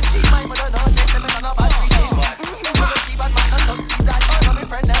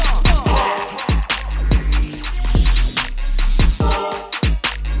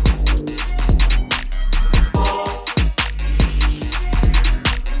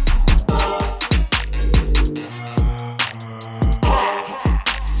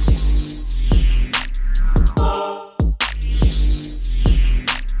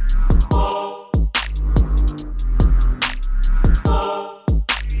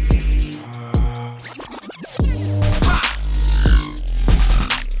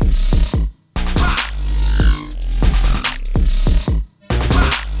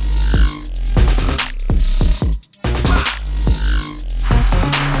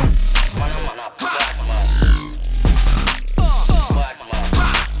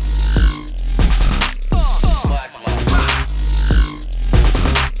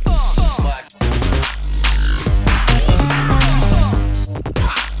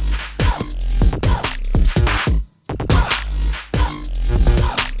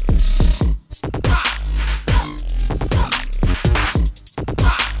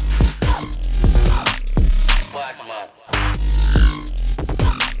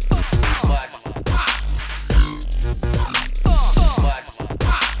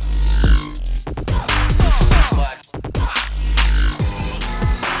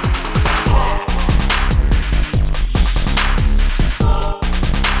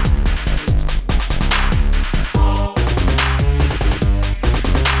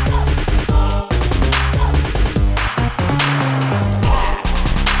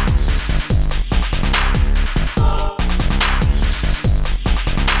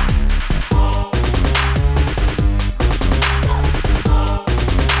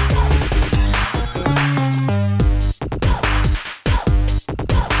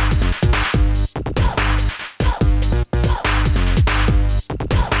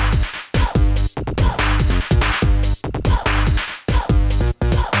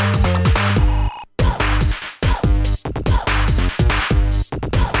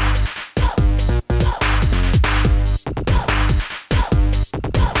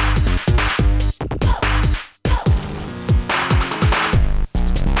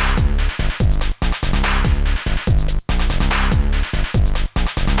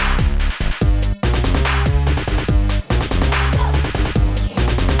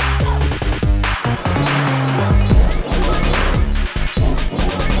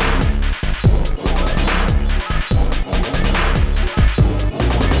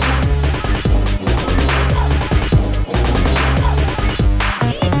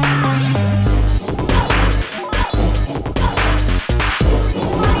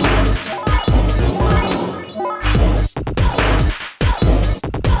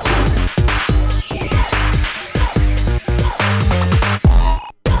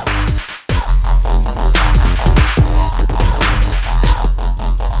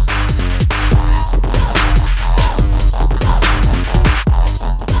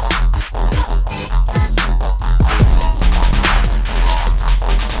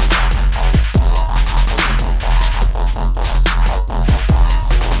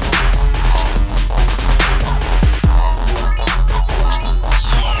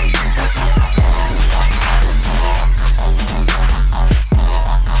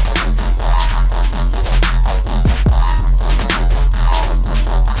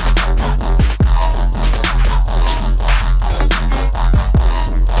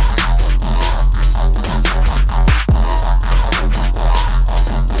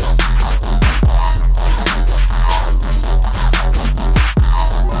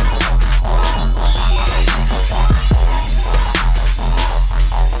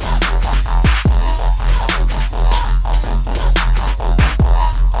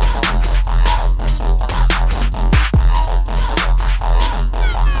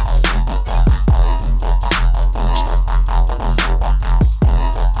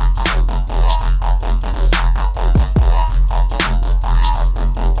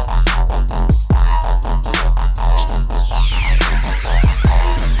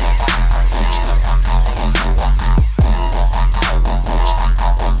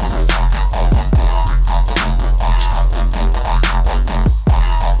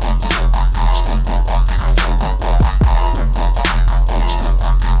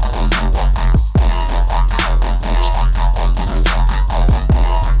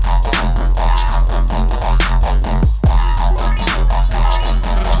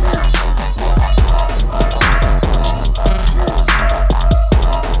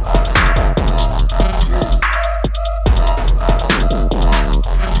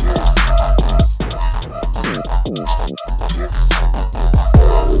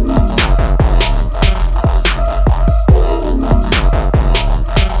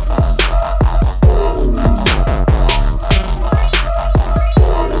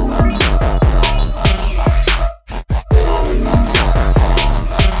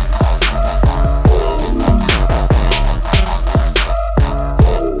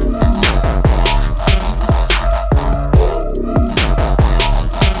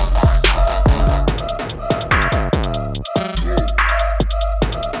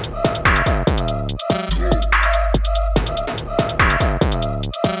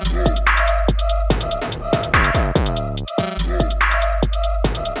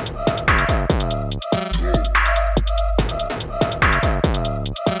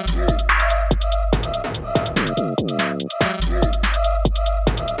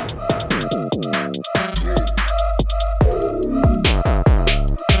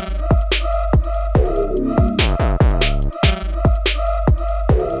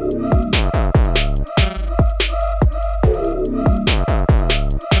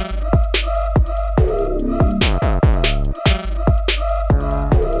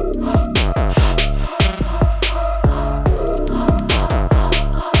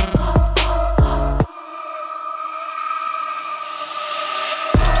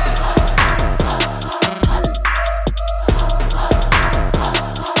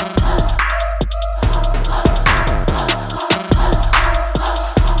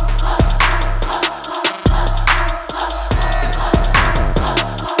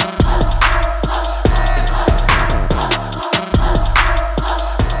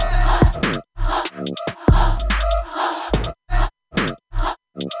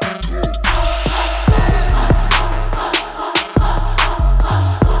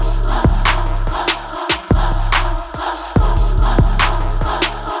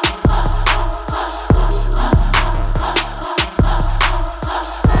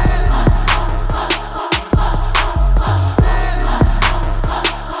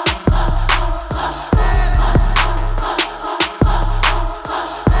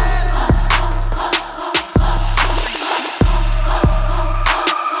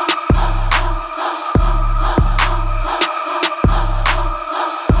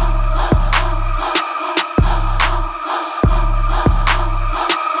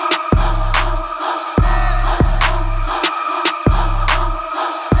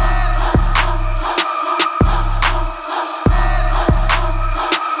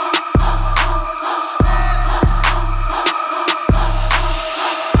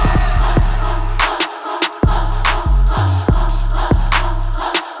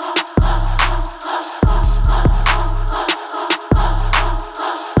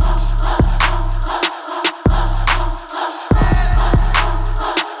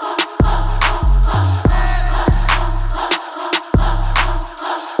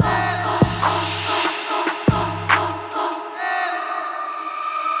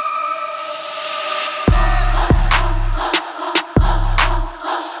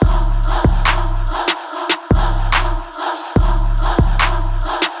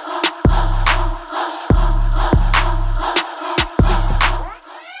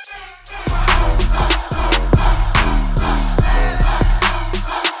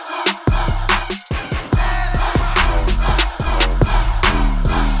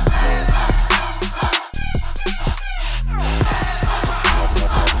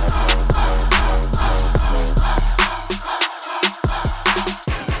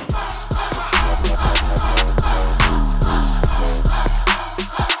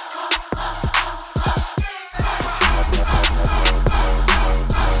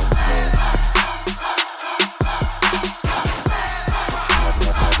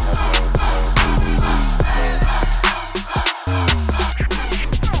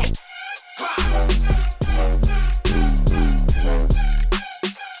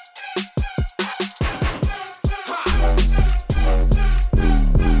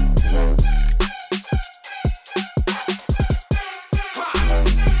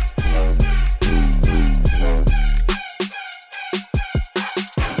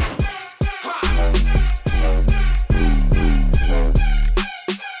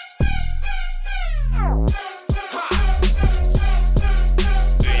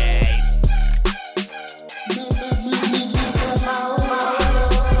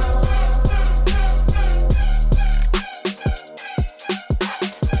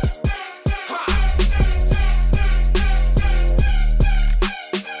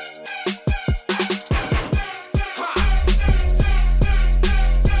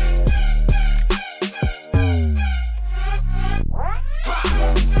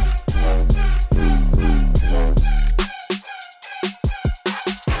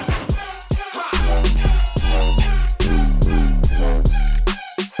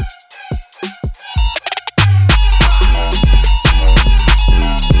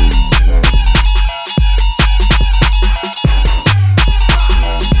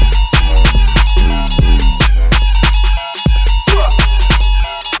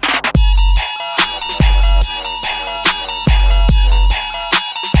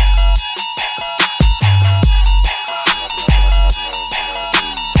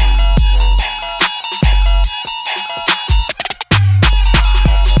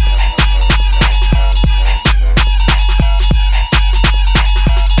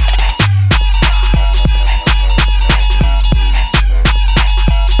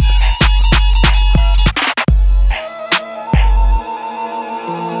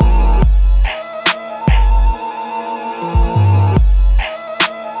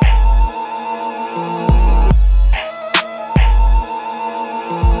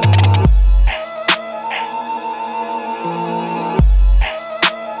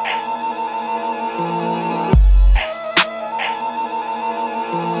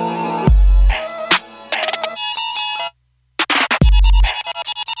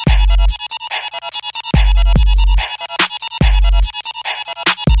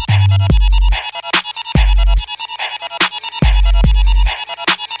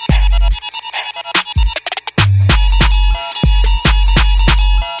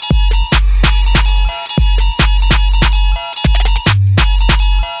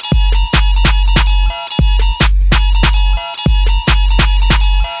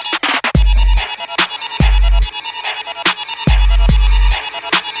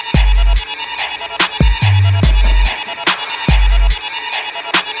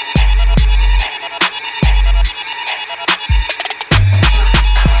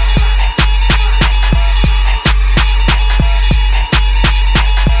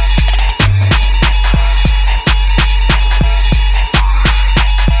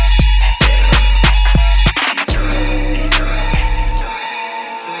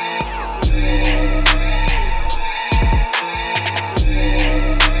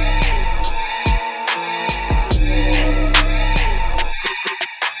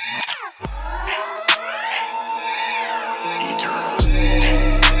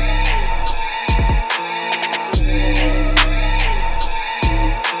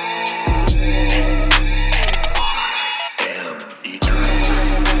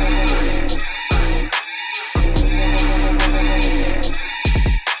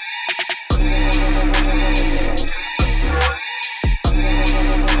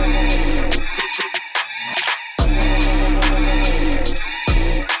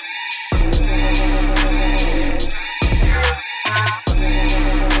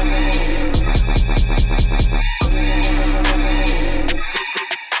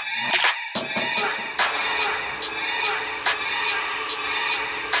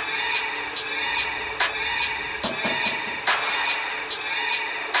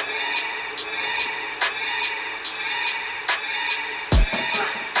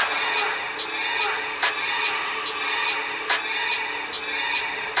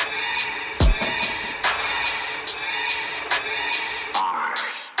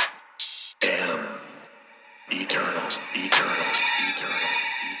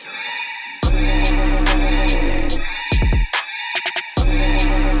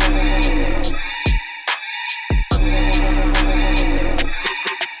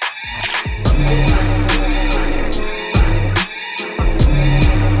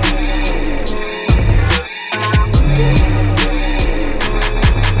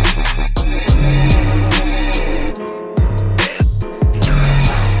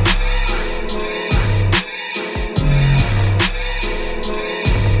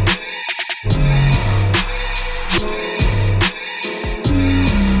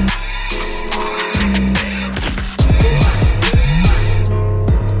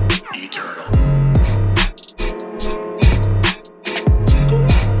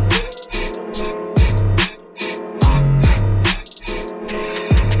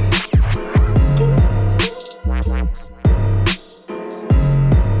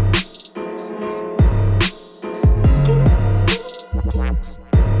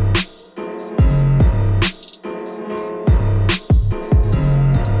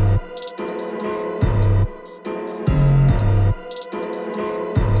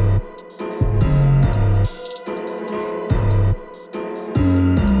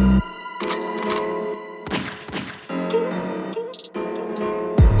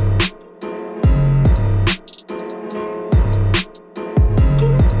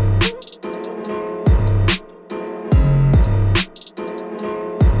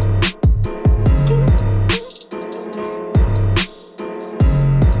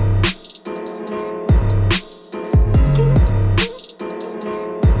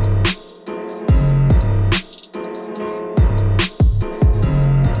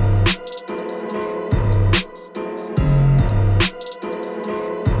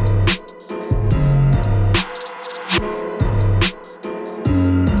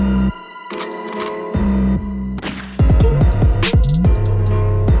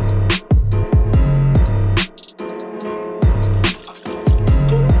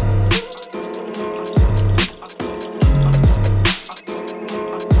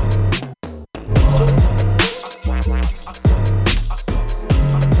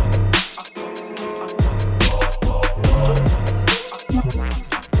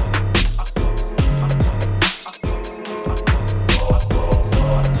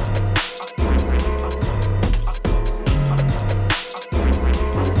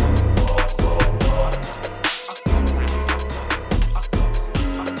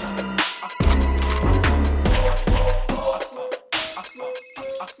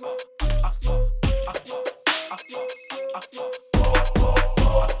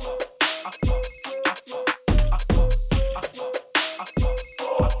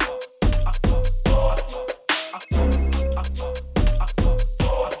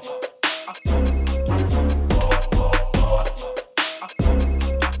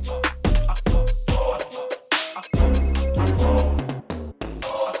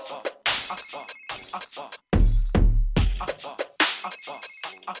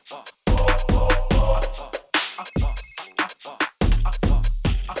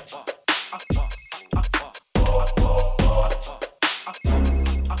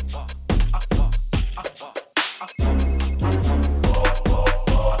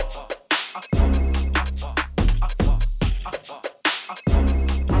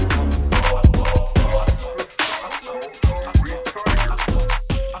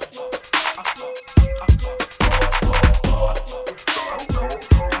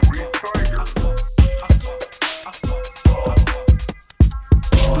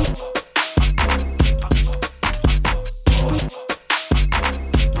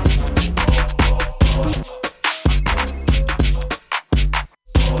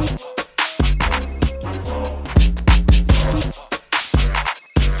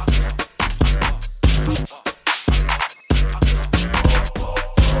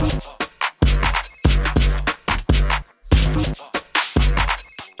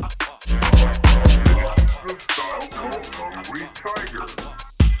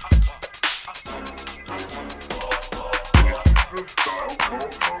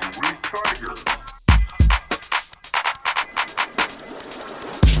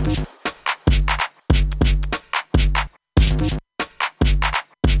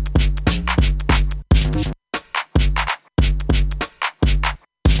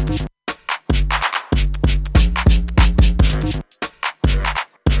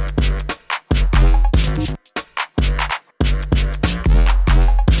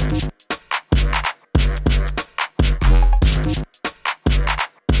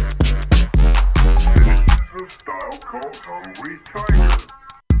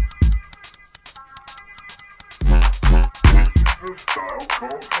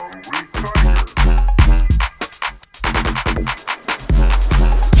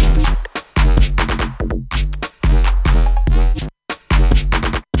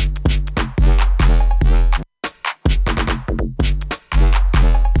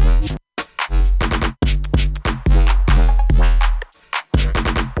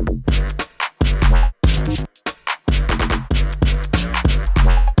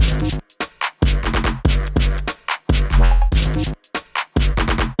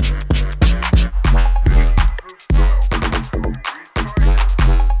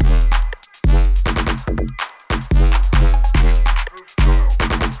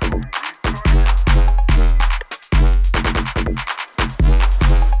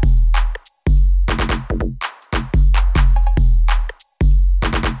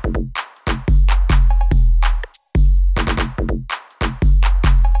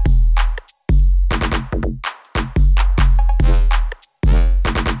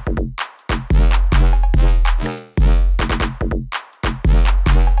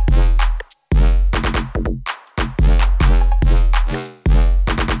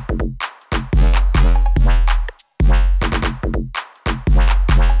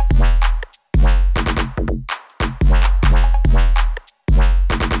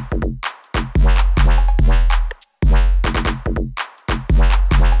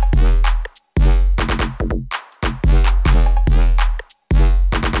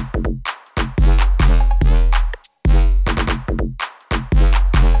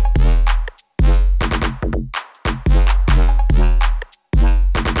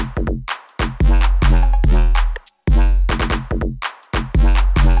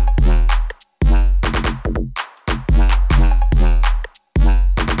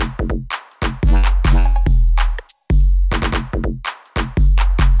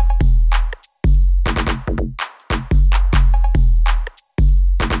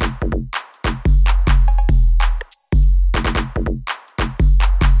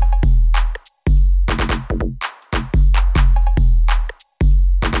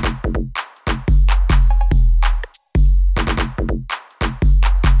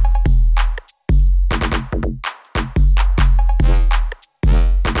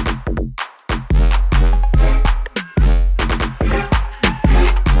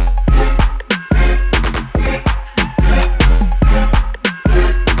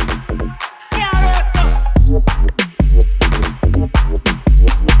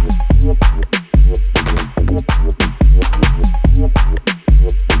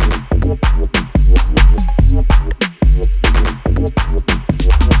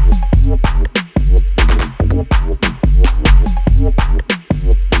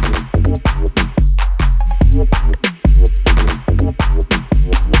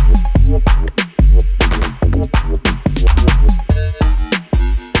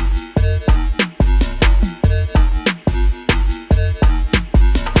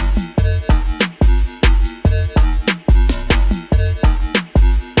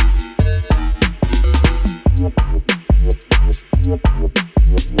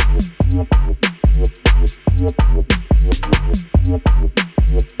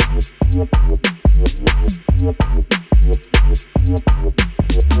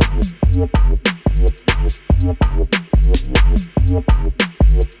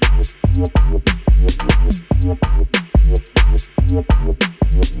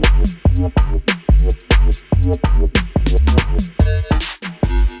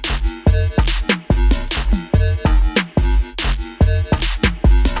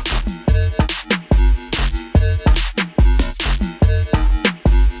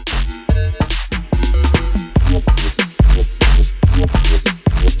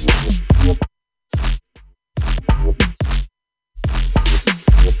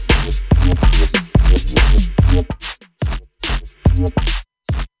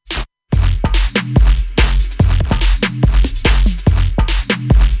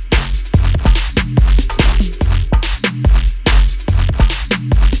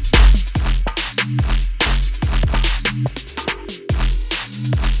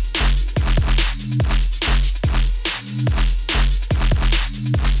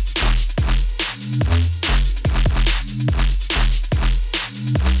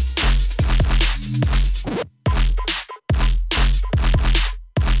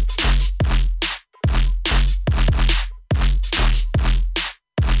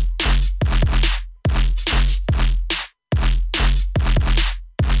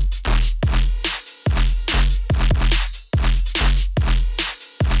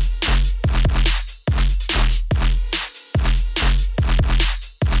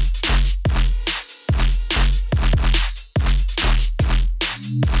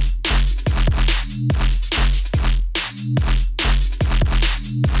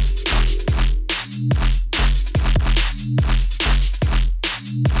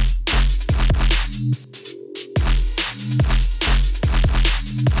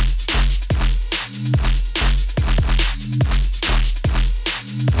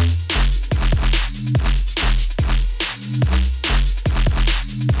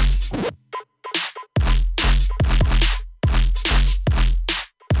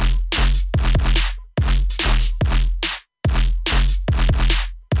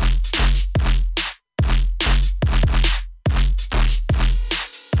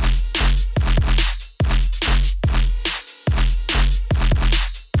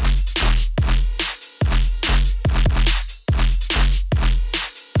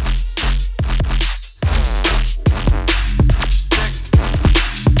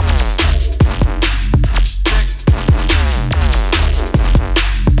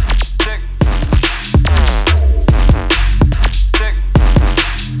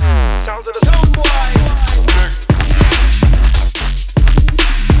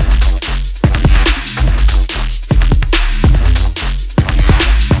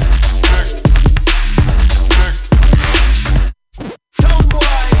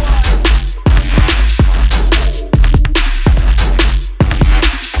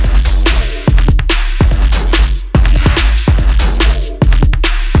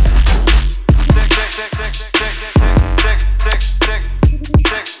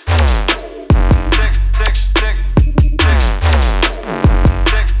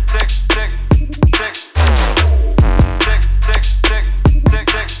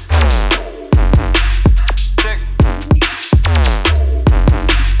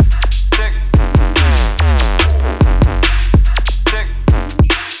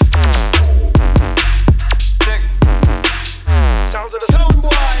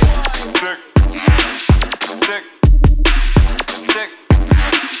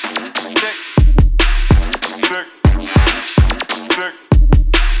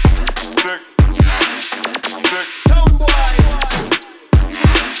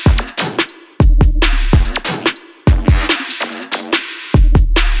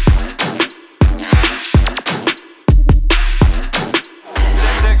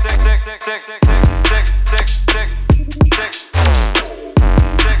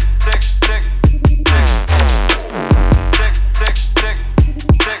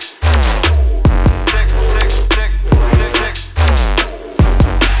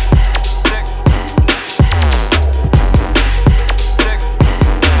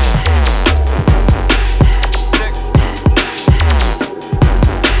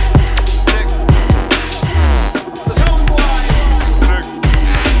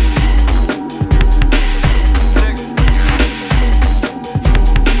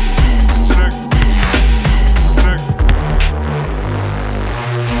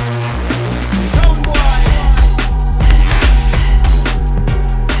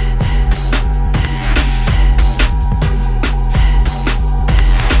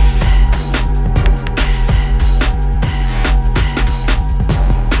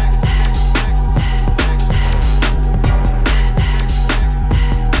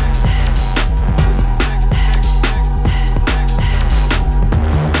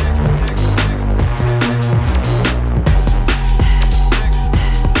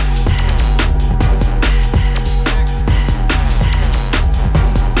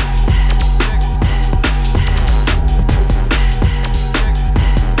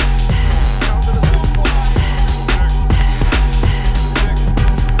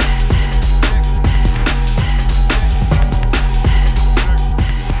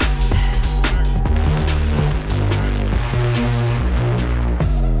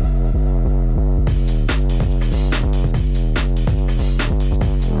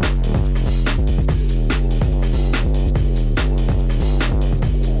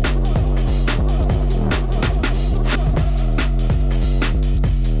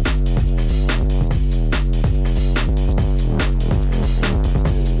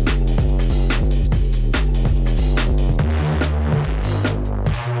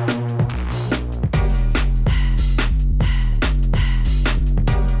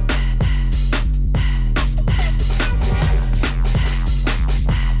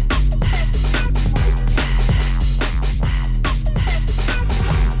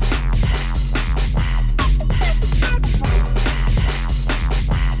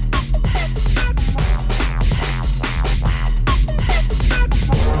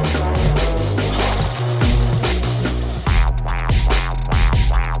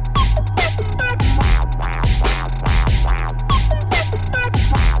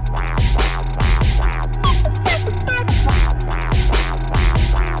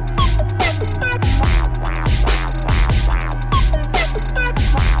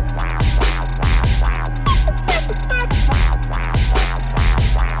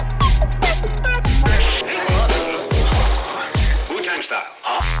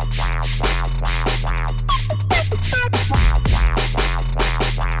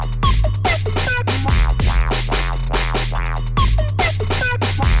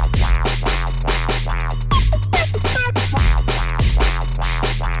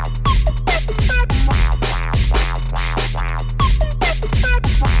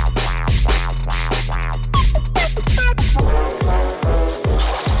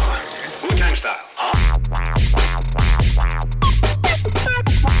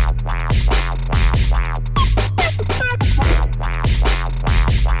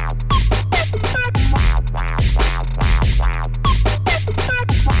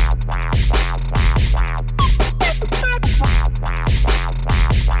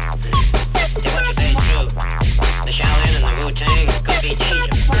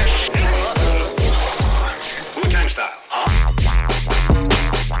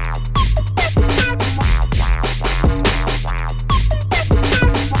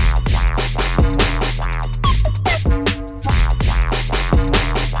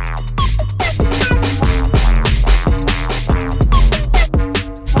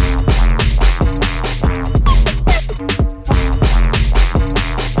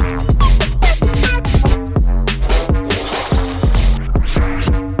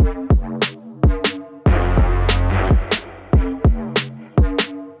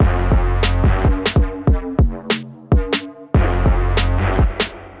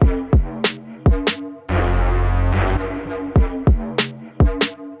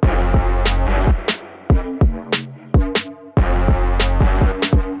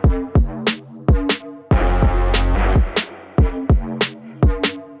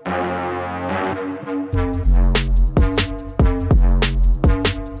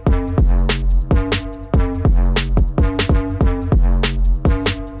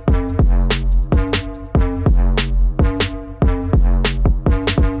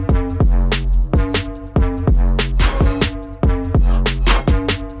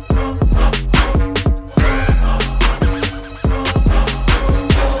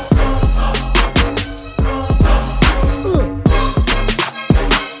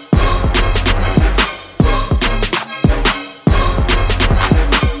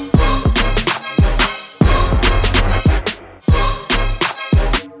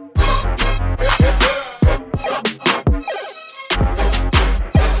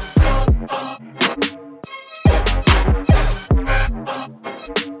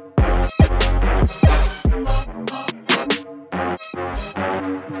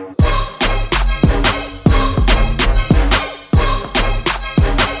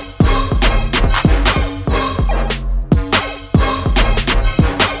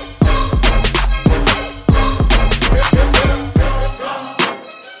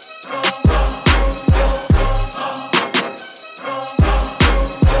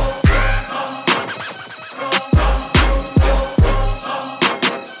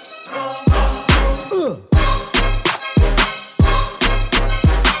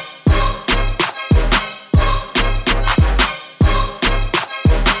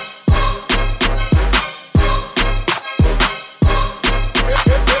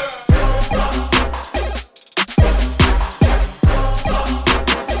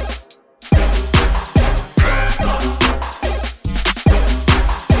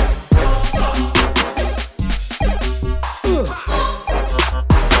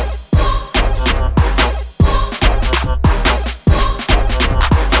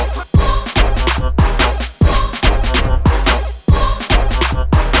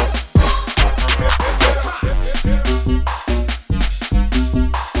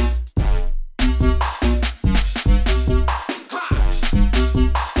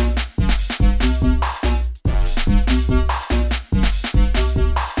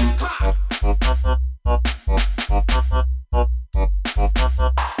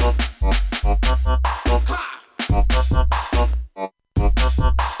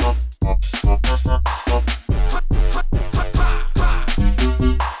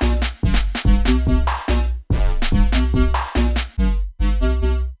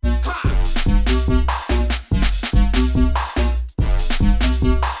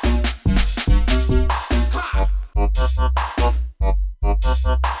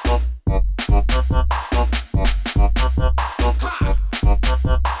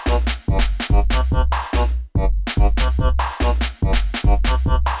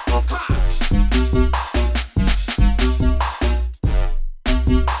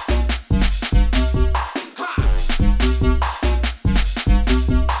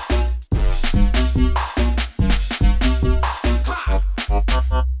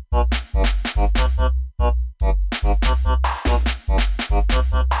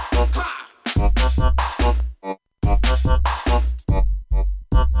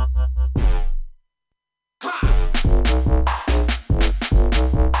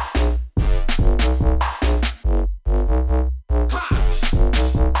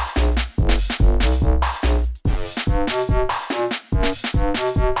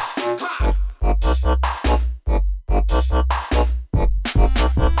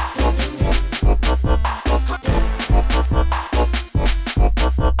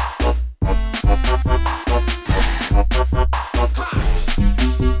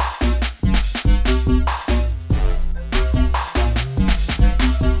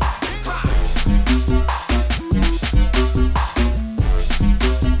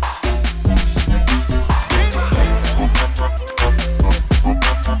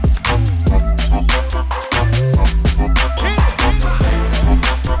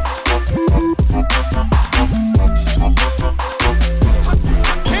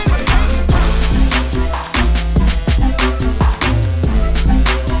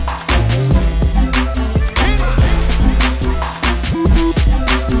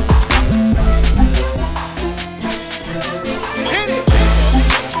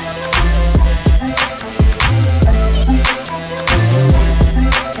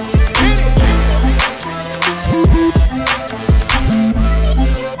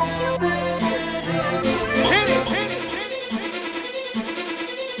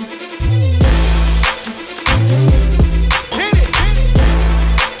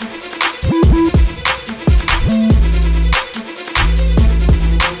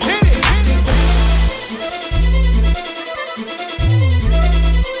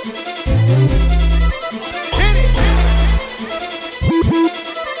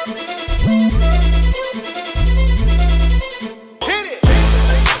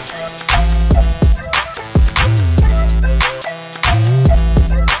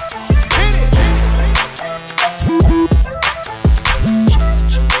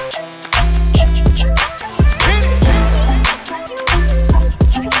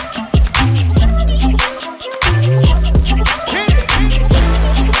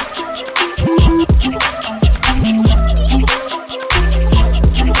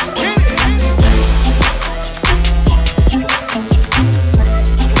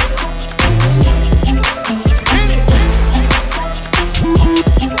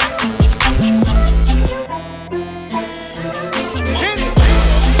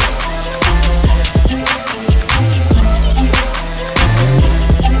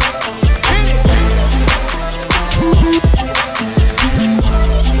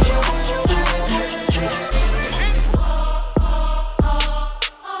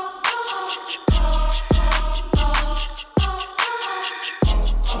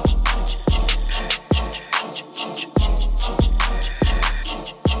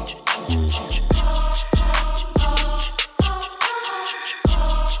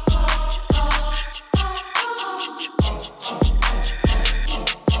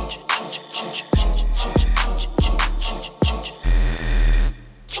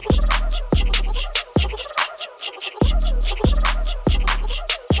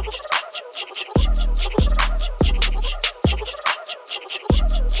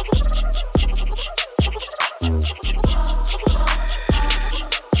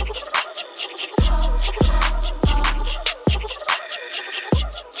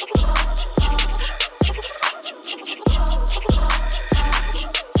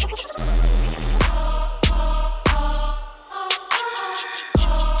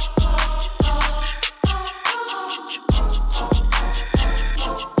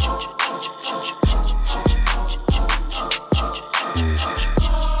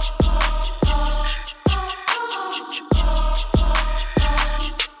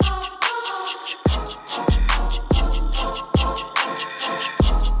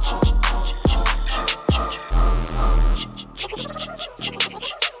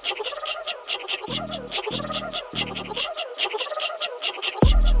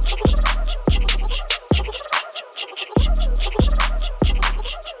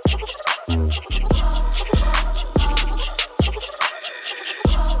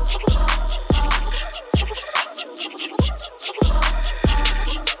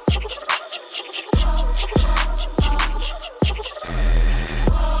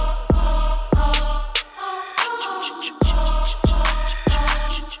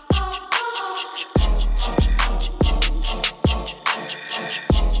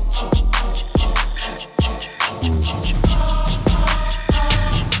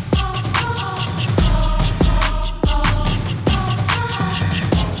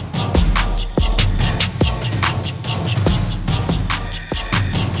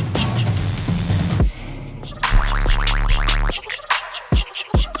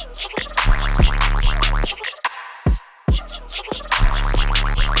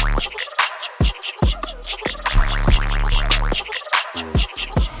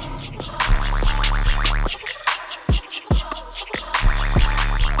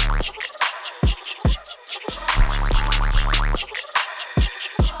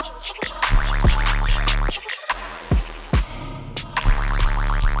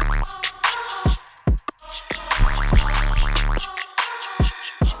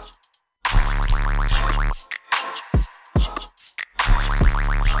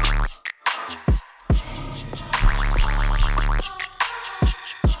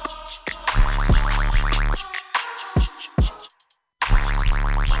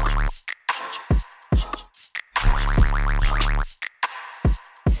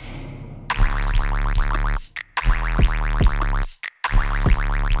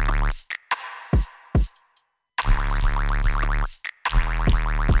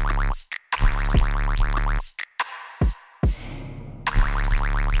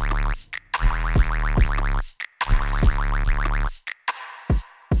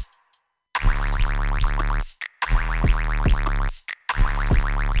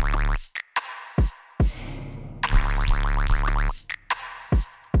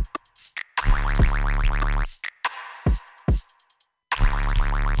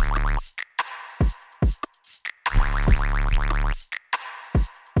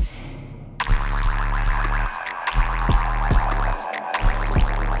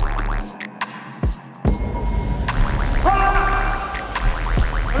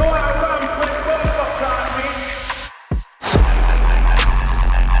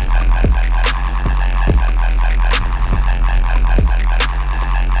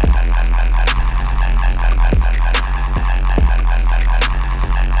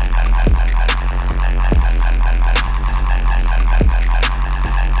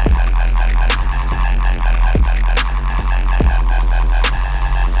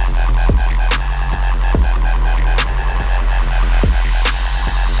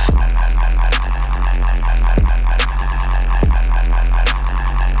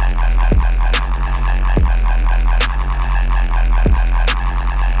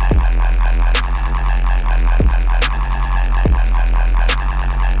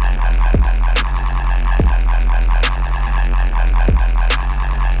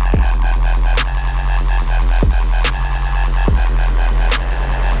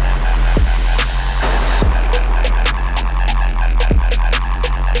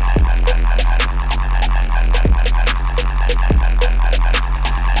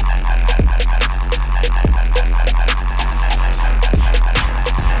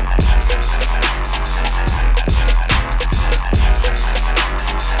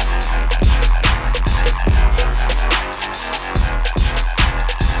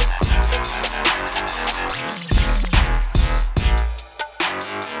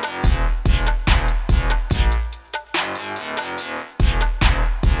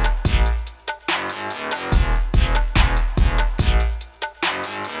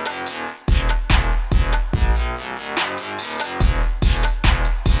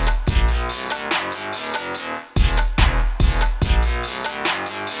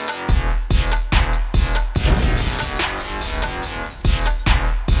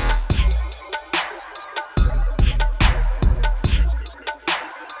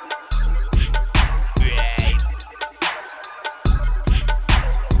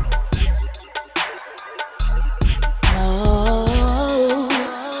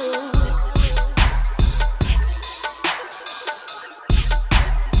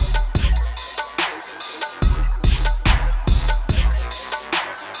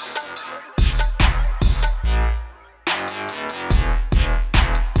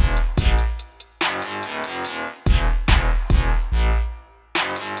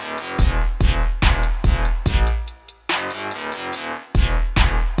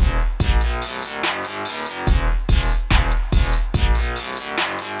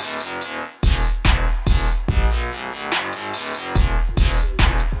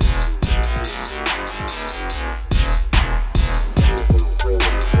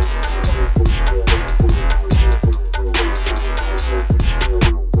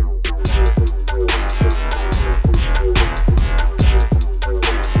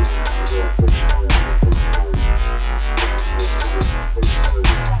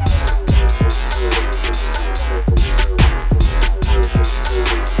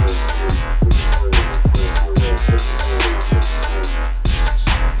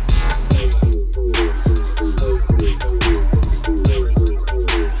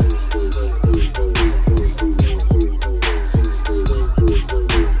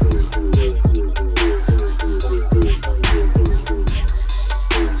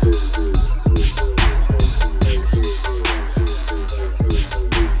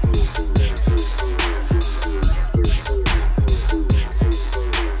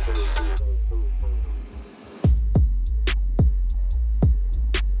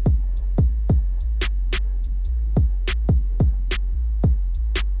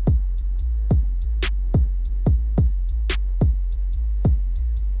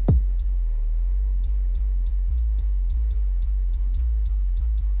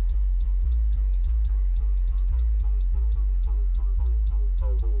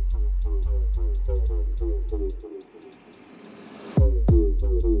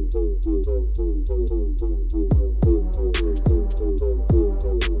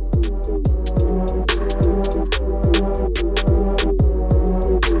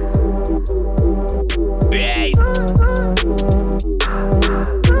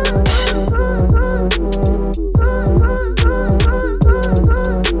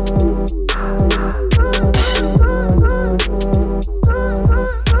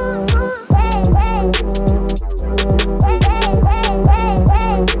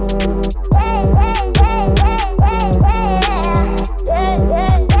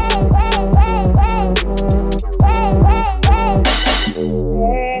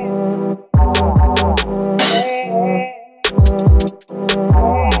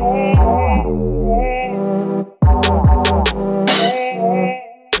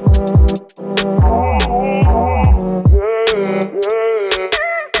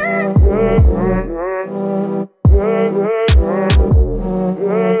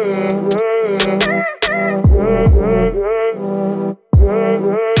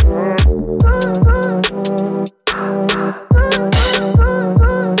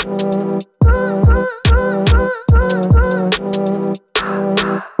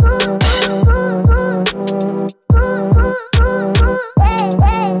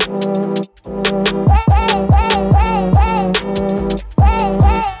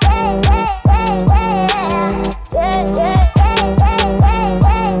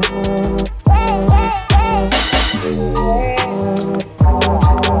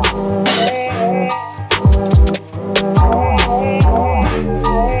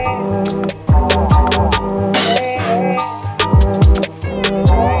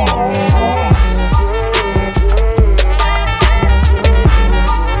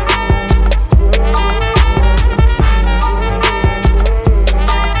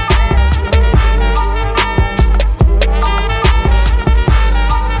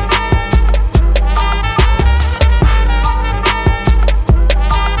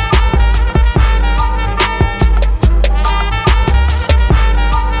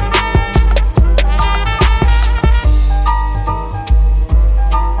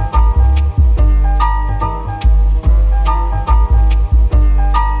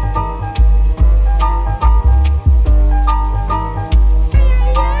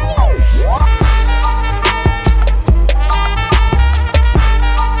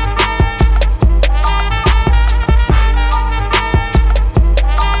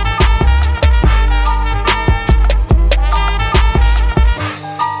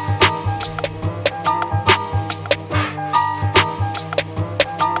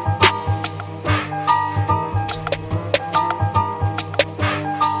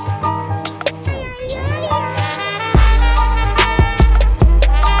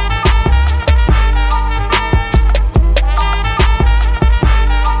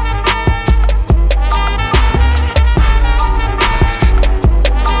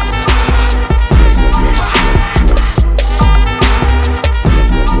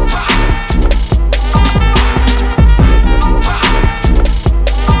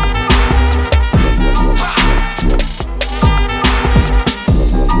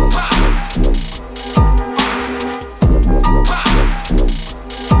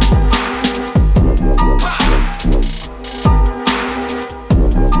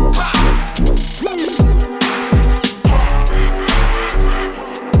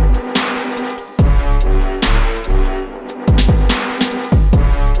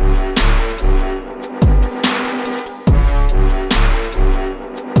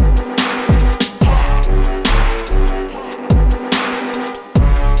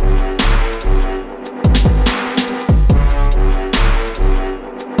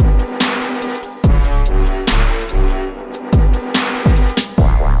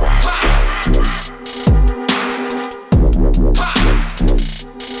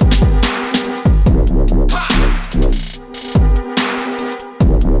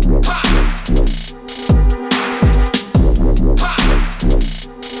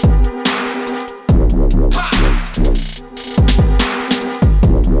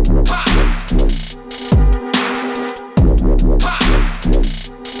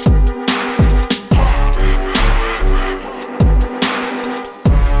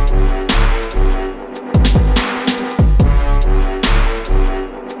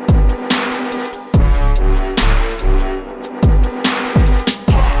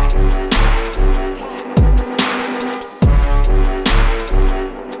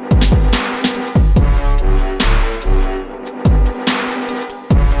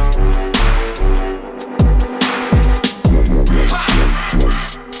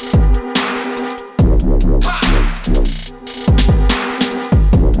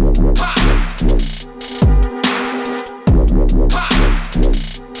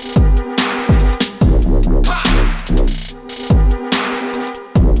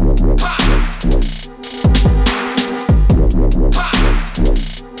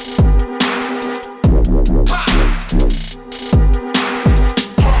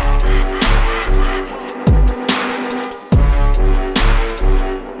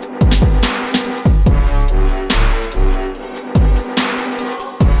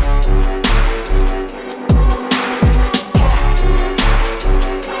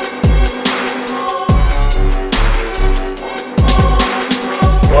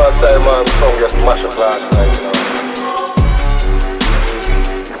 say man, song get mash up last night, you know.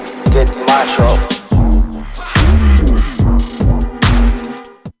 Get mash up.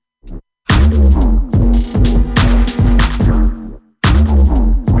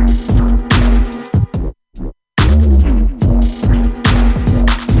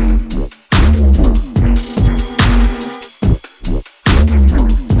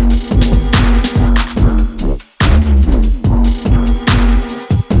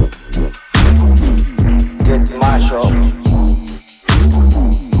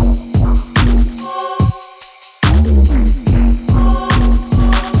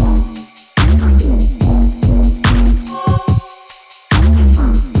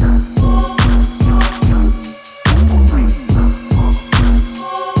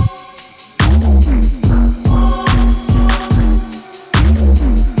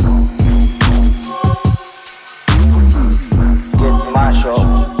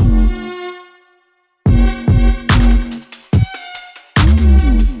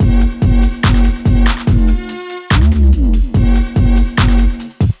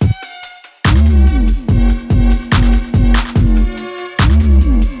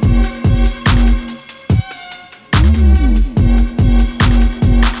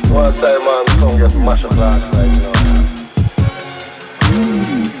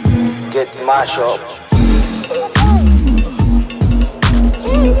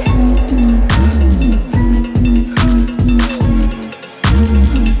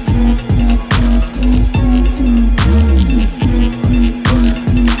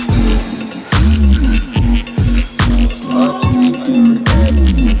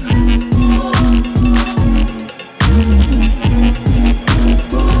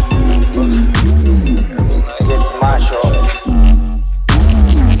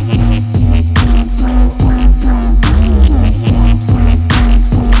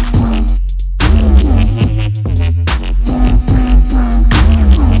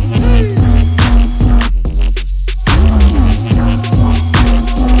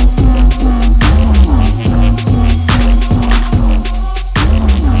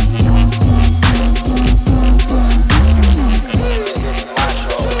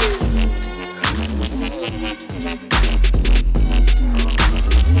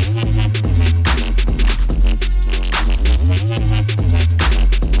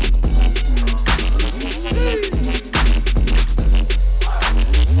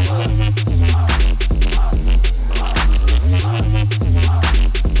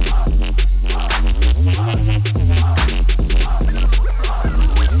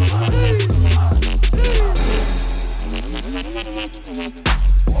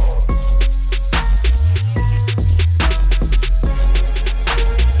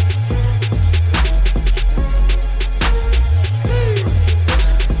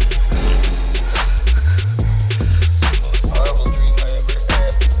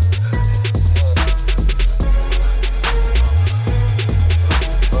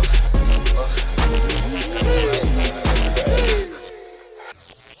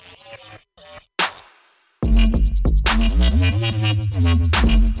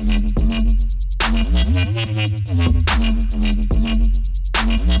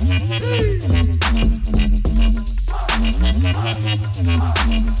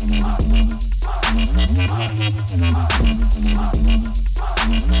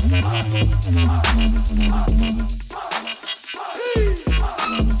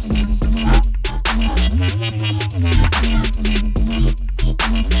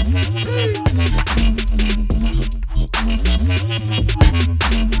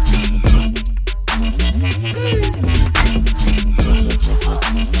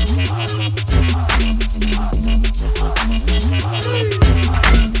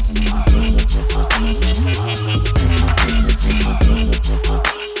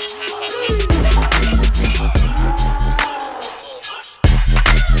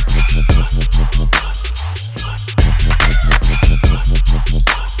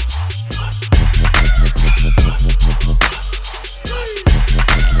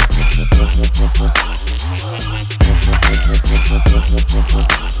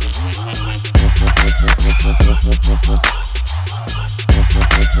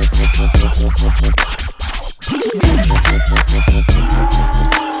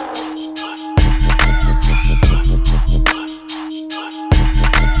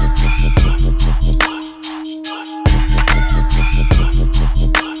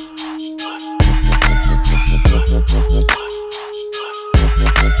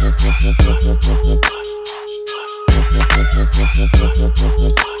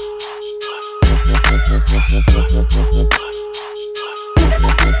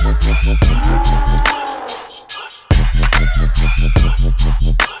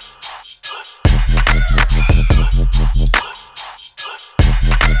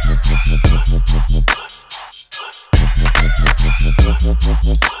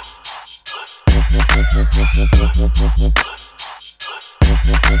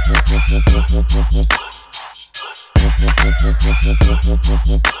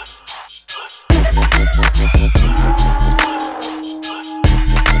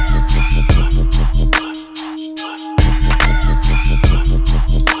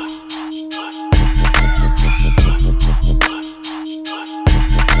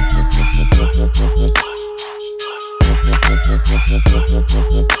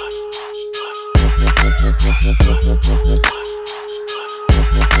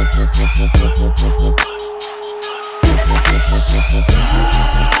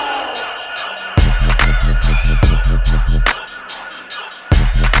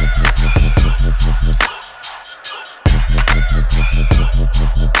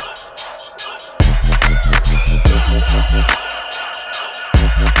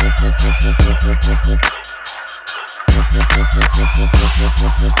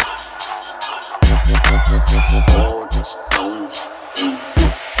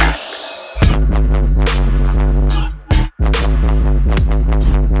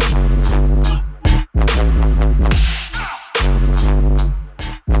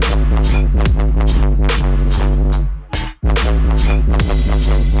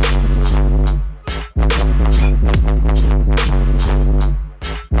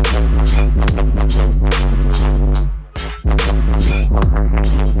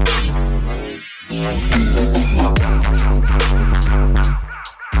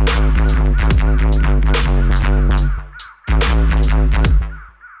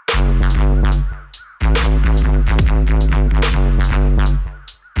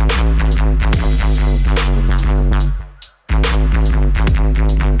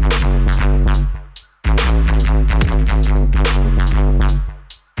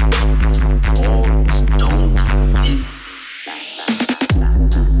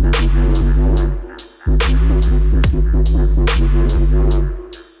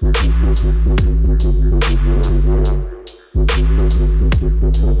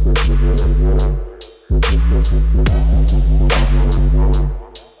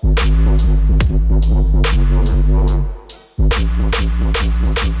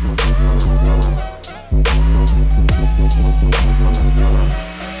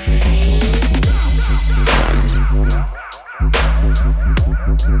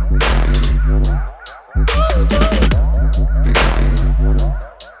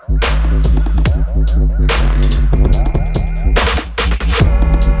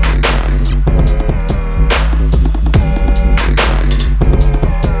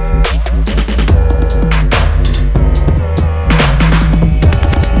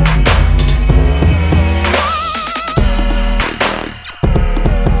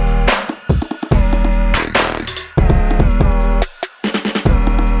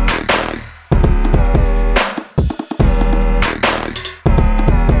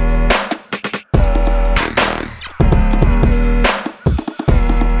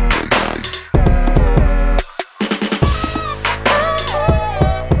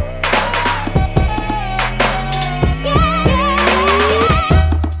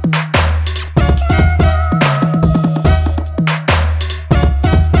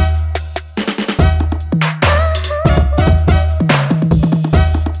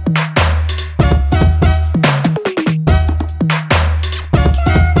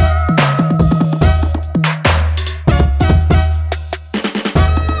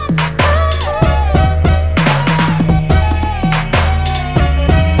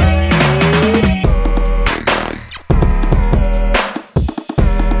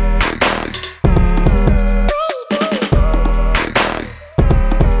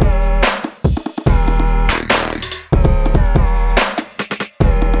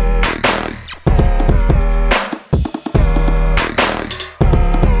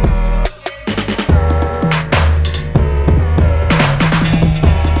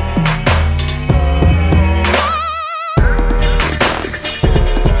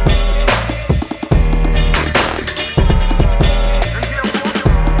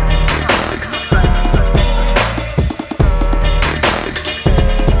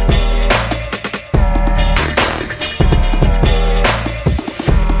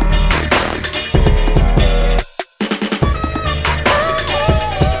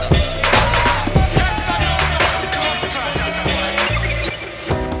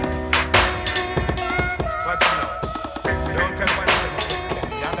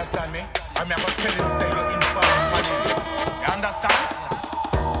 I'm going to tell you, say you're in for money. You understand?